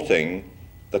promoting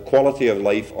the quality of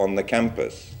life on the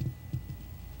campus.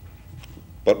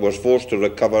 But we're forced to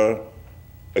recover,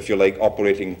 if you like,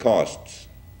 operating costs.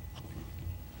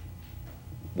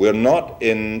 we're not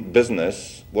in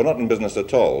business, we're not in business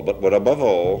at all, but we're above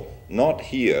all not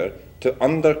here to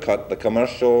undercut the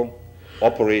commercial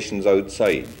operations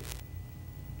outside.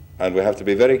 And we have to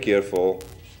be very careful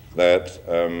that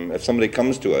if somebody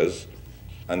comes to us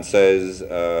and says,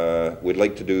 we'd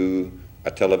like to do a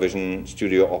television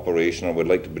studio operation or we'd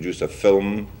like to produce a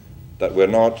film, that we're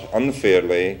not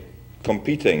unfairly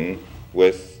competing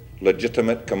with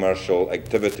legitimate commercial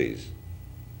activities.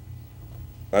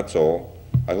 That's all.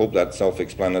 I hope that's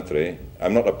self-explanatory.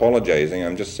 I'm not apologizing,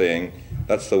 I'm just saying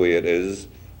that's the way it is.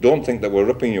 Don't think that we're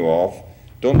ripping you off.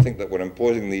 Don't think that we're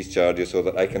imposing these charges so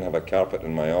that I can have a carpet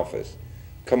in my office.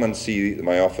 Come and see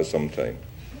my office sometime.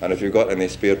 And if you've got any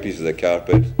spare pieces of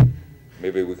carpet,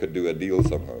 maybe we could do a deal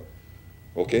somehow.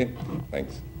 Okay?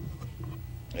 Thanks.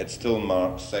 It's still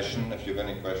Mark's session, if you have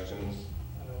any questions.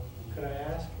 Could I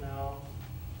ask now,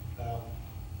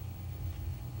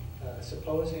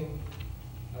 supposing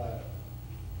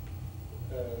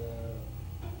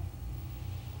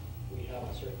we have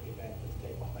a certain event that's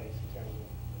taking place in terms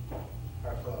of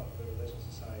our club, the Religious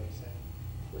Society, say,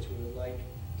 which we would like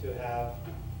to have,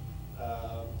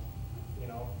 you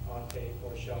know, on tape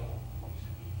or shown.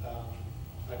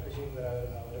 I presume that I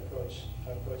would approach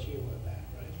you with that,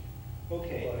 right?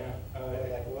 Okay. Or, Yeah.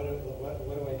 like what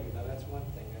do I do? Now that's one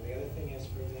thing. And the other thing is,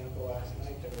 for example, last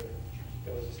night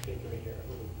there was a speaker here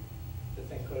who the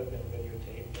thing could have been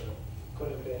videotaped or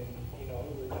could have been, you know,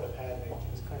 we could have had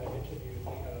this kind of interview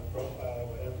thing on a profile or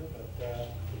whatever.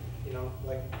 But you know,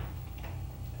 like,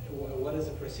 what is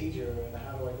the procedure and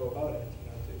how do I go about it? You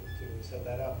know, to set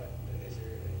that up. And is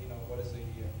there, you know, what is the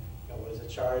what is the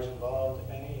charge involved,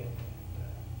 if any?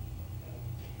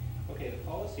 Okay, the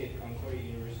policy at Concordia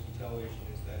University Television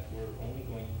is that we're only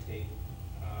going to take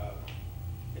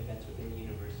events within the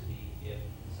university if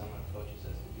someone approaches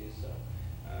us to do so.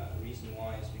 The reason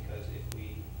why is because if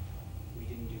we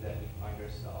didn't do that, we'd find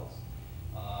ourselves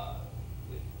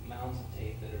with mounds of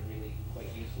tape that are really quite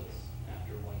useless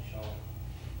after one showing.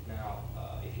 Now,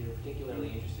 if you're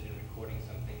particularly interested in recording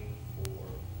something for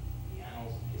the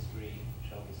annals of history,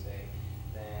 shall we say,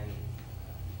 then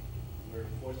we're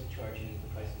forced to charge you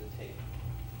the price of the tape.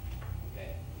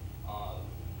 Okay?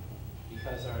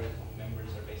 Because our members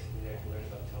are basically there to learn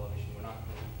about television, we're not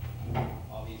going to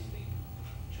obviously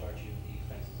charge you the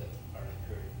expenses that are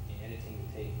incurred in editing the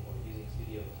tape or using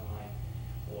studio time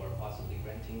or possibly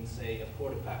renting, say, a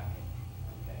Portapack,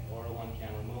 okay, or a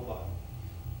one-camera mobile.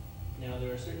 Now,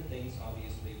 there are certain things,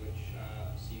 obviously, which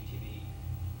CUTV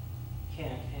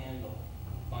can't handle.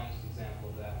 The finest example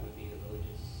of that would be the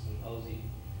religious symposium.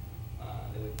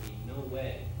 There would be no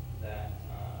way that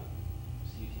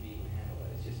CUTV would handle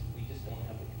that. It's just, we just don't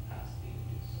have the capacity to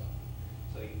do so.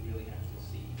 So you really have to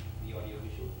see the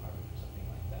audiovisual department for something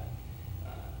like that.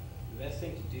 The best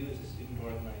thing to do as a student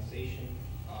organization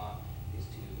is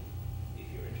to,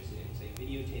 if you're interested in, say,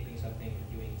 videotaping something or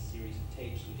doing a series of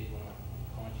tapes, we did one on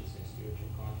consciousness, spiritual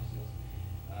consciousness,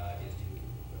 is to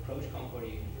approach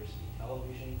Concordia University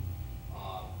Television.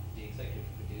 The executive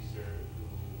producer, who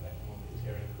at the moment is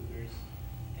Eric Cougars,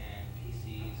 and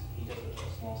he does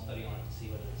a small study on it to see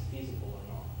whether it's feasible or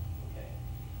not. Okay,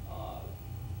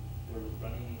 we're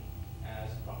running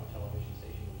as a proper television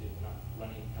station would do. We're not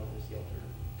running helter-skelter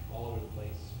all over the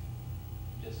place,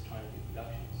 just trying to do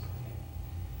productions. Okay,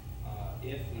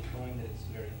 if we find that it's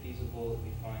very feasible, if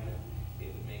we find that it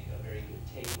would make a very good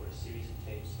tape or a series of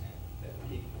tapes, and that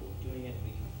we're capable of doing it,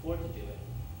 we can afford to do it,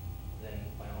 then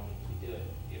by all means we do it.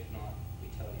 If not,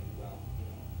 we tell you, well, you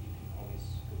know, you can always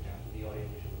go down to the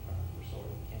audiovisual department. We're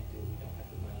sorry, we can't do it. We don't have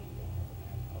the money. We don't have the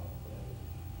manpower. Whatever.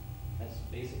 That's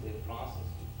basically the process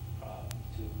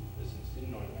to as a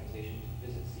student organization to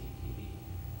visit CUTV,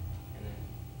 and then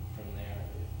from there,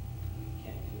 if we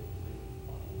can't do it, to the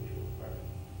audiovisual department.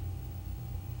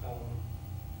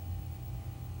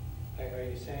 Are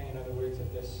you saying, in other words,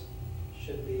 that this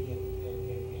should be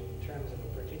in terms of a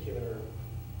particular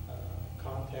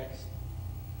context,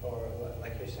 or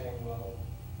like you're saying, well,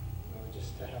 you know,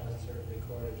 just to have it sort of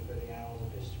recorded for the annals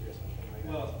of history or something like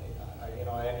Well, that? You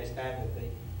know, I understand that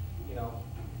you know,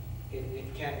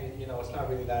 it can't, you know, it's not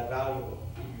really that valuable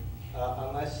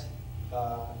unless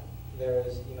there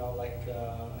is, you know, like I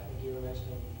think you were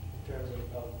mentioning in terms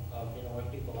of you know, when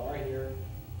people are here,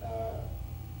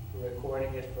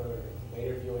 recording it for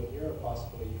later viewing here, or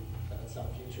possibly at some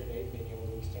future date being able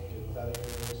to exchange it with other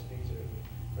universities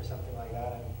or something like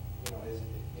that. And you know,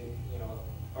 you know,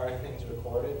 are things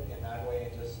recorded in that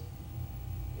way and just,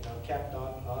 you know, kept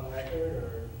on record,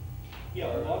 or?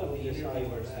 Yeah, a lot of the decide on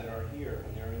interviewers that are here,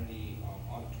 and they're in the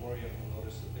auditorium, will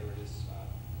notice that there is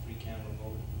 3-camera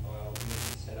mobile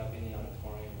units set up in the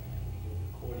auditorium, and we do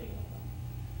recording of them.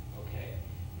 Okay.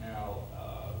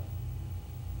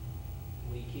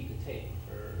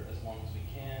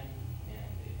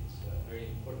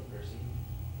 very important person,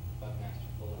 Buckmaster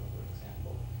Fuller, for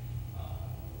example,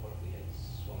 or if we had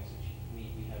Swami Suchitananda,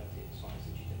 we have Swami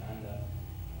Suchitananda,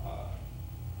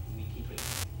 we keep it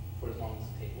for as long as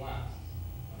the tape lasts,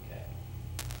 okay?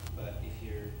 But if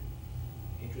you're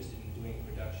interested in doing a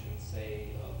production,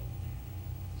 say, of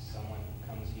someone who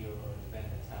comes here or an event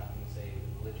that's happening, say, a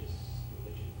religion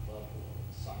club or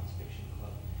a science fiction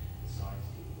club decides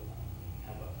to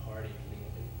have a party thing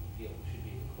that they feel should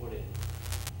be recorded.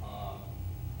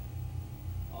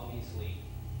 Obviously,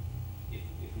 if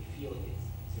we feel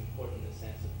it's important in the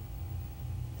sense of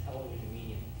television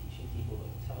medium, teaching people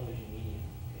about television medium,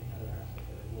 okay, another aspect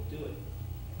of it, we'll do it.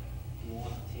 If you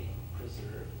want the tape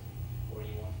preserved or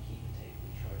you want to keep the tape,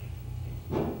 we charge you for the tape.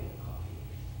 You get a copy of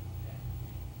it. Okay.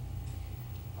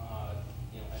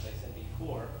 As I said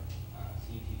before,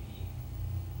 CUTV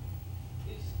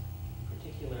is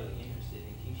particularly interested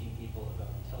in teaching people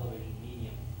about the television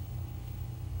medium.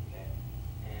 Okay,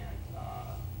 and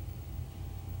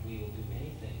we will do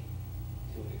anything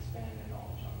to expand their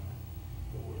knowledge on that.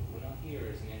 But we're not here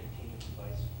as an entertainment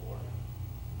device for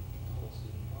the whole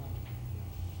student body.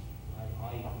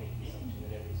 I make the assumption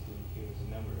that every student here is a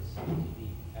member of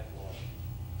CUTV at large.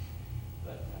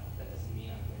 But that doesn't mean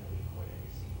I'm going to record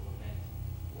every single event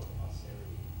or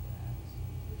posterity that happens in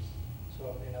the university.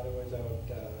 So in other words, I would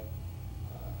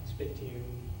speak to you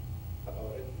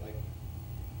about it, like,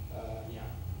 Yeah,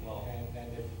 well, and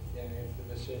if the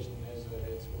decision is that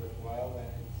it's worthwhile, then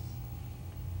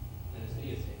it's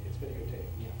videotape. it's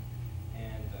videotape. Yeah,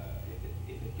 and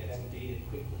if it gets dated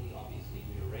quickly, obviously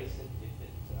we erase it. If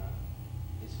it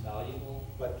is valuable,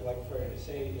 But like for,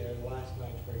 say, last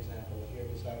night, for example, if you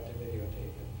decided to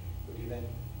videotape it, would you then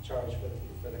charge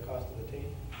for the cost of the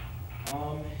tape?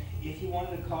 if you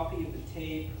wanted a copy of the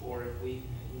tape, or if we,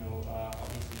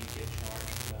 obviously you get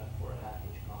charged for a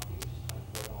half-inch copy, which is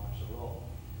 $24 a roll.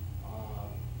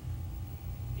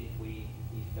 If we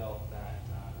felt that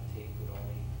the tape would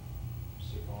only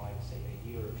survive, say, a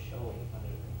year of showing,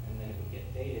 and then it would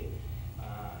get dated,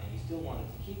 and you still wanted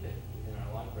to keep it within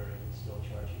our library, we'd still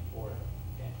charge you for it.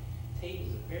 Okay? Tape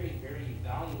is a very, very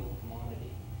valuable commodity.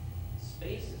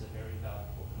 Space is a very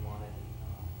valuable commodity.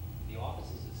 The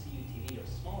offices of CUTV are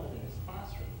smaller than this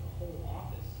classroom, the whole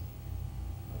office.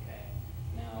 Okay.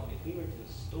 Now, if we were to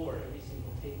store every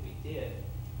single tape we did,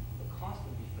 the cost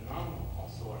would be phenomenal.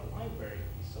 Also, our library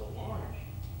would be so large.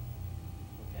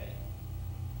 Okay.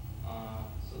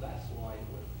 So that's why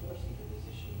we're forced into the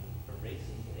position of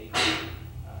erasing tapes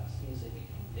as soon as they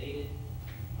become dated,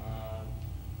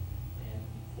 and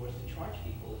forced to charge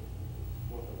people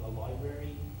for a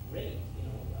library rate,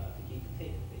 to keep the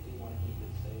tape. If they do want to keep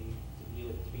it, say, to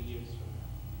view it 3 years from now.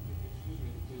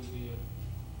 Excuse me,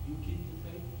 you keep the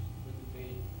tapes, or do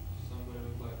they, somebody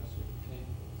would like a certain tape,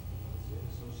 let's say an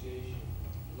association,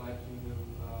 would like you to,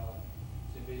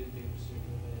 say, videotape a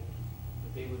certain event,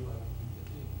 but they would like to keep the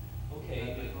tape? Okay,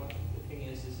 Would that be but possible? the thing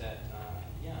is that,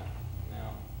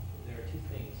 now, there are two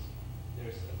things.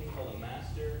 There's a thing called a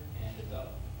master and a dub.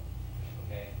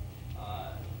 Okay?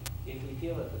 If we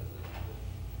feel that the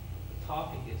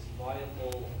topic is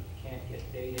viable, can't get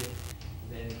dated,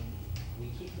 then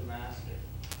we keep the master,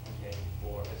 okay,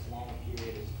 for as long a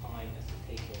period of time as the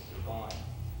tape will survive.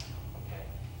 Okay?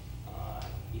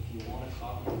 If you want a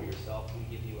copy for yourself,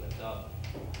 we give you a dub,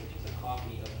 which is a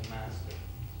copy of the master.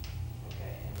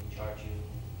 Okay, and we charge you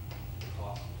the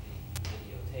cost of the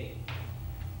videotape.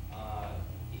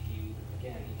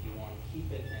 If you want to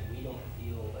keep it and we don't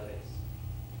feel that it's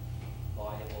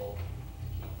viable to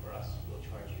keep for us, we'll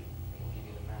charge you and we'll give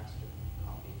you the master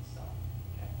copy itself.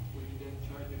 Okay? Would you then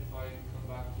charge if I come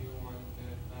back to you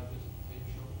and have this tape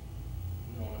show?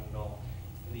 No, not at all.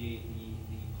 The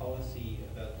policy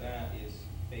about that is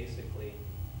basically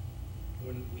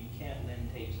when we can't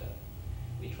lend tapes out.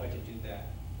 We tried to do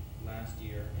that last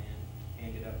year and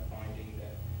ended up finding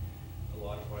that a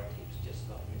lot of our tapes just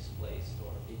got misplaced,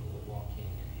 or people would walk in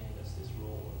and hand us this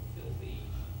roll of filthy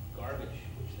garbage,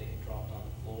 which they had dropped on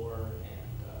the floor and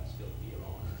spilled beer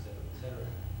on, et cetera,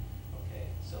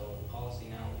 Okay, so the policy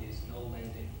now is no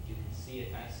lending. You can see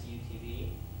it at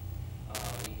CUTV.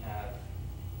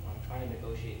 I'm trying to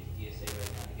negotiate with DSA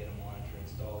right now to get a monitor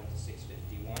installed into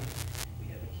 651. We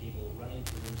have a cable running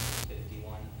to room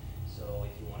 651, so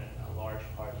if you wanted a large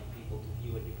party of people to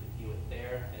view it, you could view it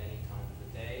there at any time of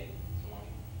the day, so long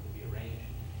as it could be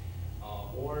arranged.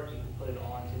 Or you could put it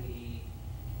onto the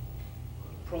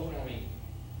programming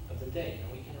of the day.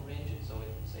 We can arrange it so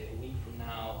it, say, a week from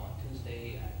now on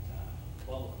Tuesday at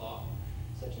 12 o'clock,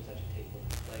 such and such a tape will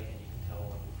be played, and you can tell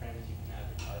all your friends, you can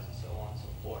advertise, and so on and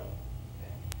so forth.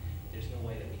 Okay? There's no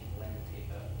way that we can lend the tape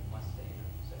out. It must stay in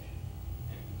our possession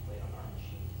and be played on our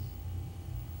machines.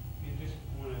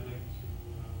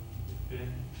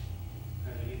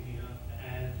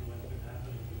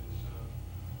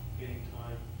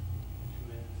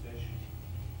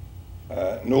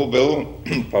 No, Bill,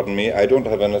 pardon me, I don't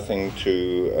have anything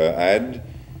to add.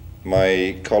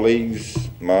 My colleagues,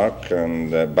 Mark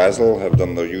and Basil, have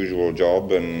done their usual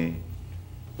job in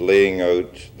laying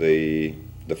out the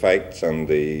facts and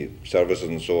the services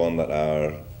and so on that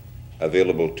are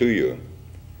available to you.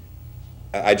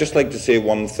 I'd just like to say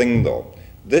one thing, though.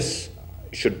 This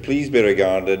should please be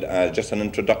regarded as just an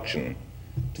introduction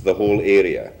to the whole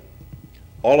area.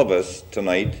 All of us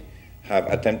tonight have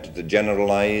attempted to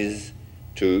generalize,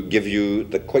 to give you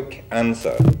the quick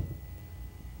answer.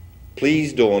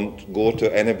 Please don't go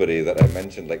to anybody that I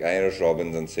mentioned, like Irish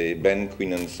Robbins, and say, Ben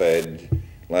Queenan said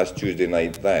last Tuesday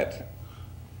night that.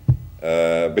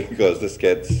 Because this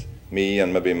gets me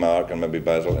and maybe Mark and maybe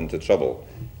Basil into trouble.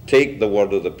 Take the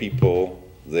word of the people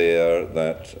there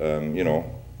that, you know,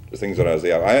 things are as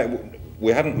they are.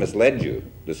 We haven't misled you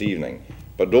this evening,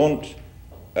 but don't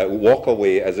walk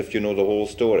away as if you know the whole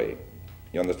story.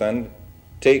 You understand?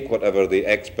 Take whatever the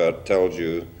expert tells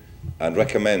you and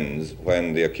recommends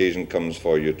when the occasion comes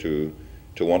for you to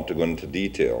want to go into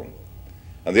detail.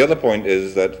 And the other point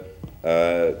is that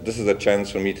this is a chance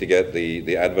for me to get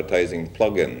the advertising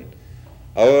plug-in.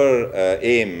 Our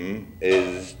aim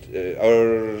is,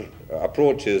 our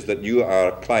approach is that you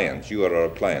are clients, you are our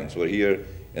clients. We're here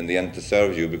in the end to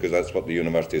serve you because that's what the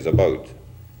university is about.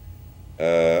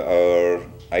 Our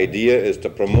idea is to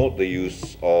promote the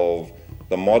use of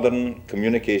the modern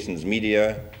communications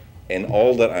media in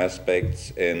all their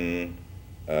aspects in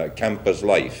campus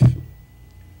life.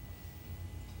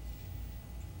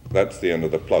 That's the end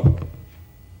of the plug.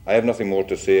 I have nothing more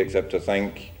to say except to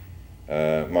thank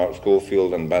Mark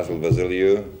Schofield and Basil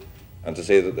Vasiliou, and to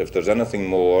say that if there's anything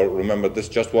more, remember this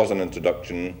just was an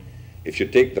introduction. If you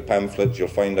take the pamphlets, you'll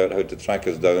find out how to track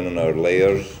us down in our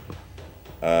layers,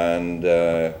 and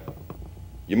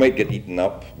you might get eaten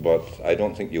up, but I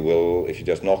don't think you will if you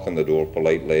just knock on the door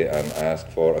politely and ask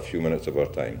for a few minutes of our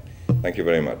time. Thank you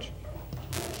very much.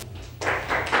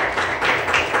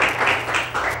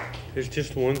 There's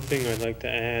just one thing I'd like to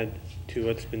add to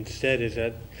what's been said, is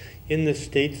that in the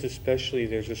States especially,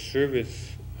 there's a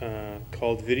service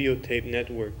called Videotape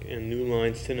Network and New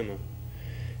Line Cinema.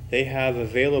 They have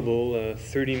available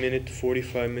 30-minute,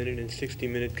 45-minute, and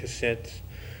 60-minute cassettes,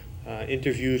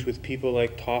 interviews with people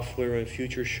like Toffler and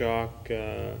Future Shock,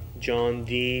 John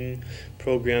Dean,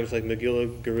 programs like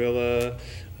McGilla Gorilla,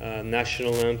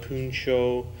 National Lampoon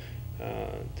Show.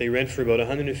 They rent for about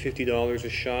 $150 a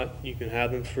shot. You can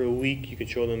have them for a week. You can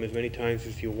show them as many times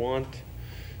as you want.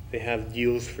 They have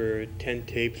deals for 10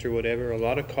 tapes or whatever. A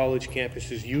lot of college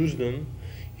campuses use them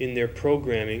in their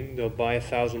programming. They'll buy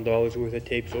 $1,000 worth of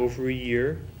tapes over a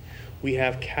year. We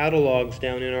have catalogs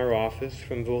down in our office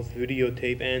from both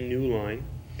Videotape and New Line.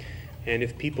 And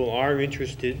if people are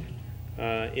interested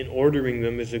in ordering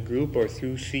them as a group or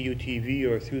through CUTV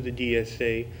or through the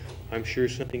DSA, I'm sure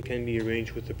something can be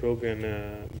arranged with the program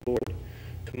board.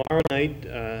 Tomorrow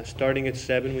night, starting at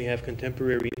 7, we have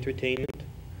Contemporary Entertainment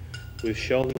with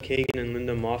Sheldon Kagan and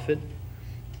Linda Moffat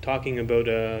talking about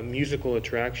musical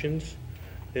attractions.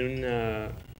 Then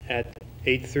at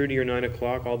 8:30 or 9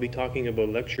 o'clock, I'll be talking about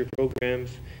lecture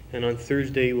programs. And on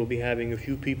Thursday, we'll be having a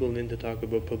few people in to talk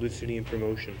about publicity and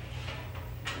promotion.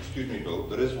 Excuse me, Bill,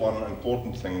 there is one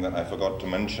important thing that I forgot to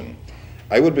mention.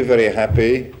 I would be very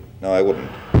happy, no, I wouldn't.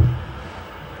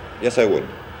 Yes, I would.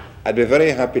 I'd be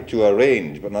very happy to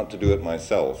arrange, but not to do it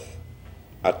myself,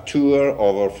 a tour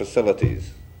of our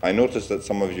facilities. I noticed that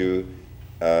some of you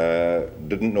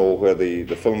didn't know where the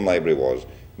film library was.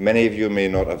 Many of you may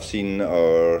not have seen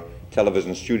our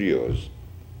television studios.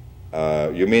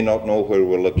 You may not know where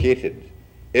we're located.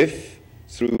 If,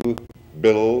 through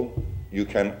Bill, you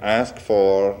can ask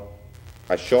for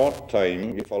a short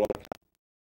time, you follow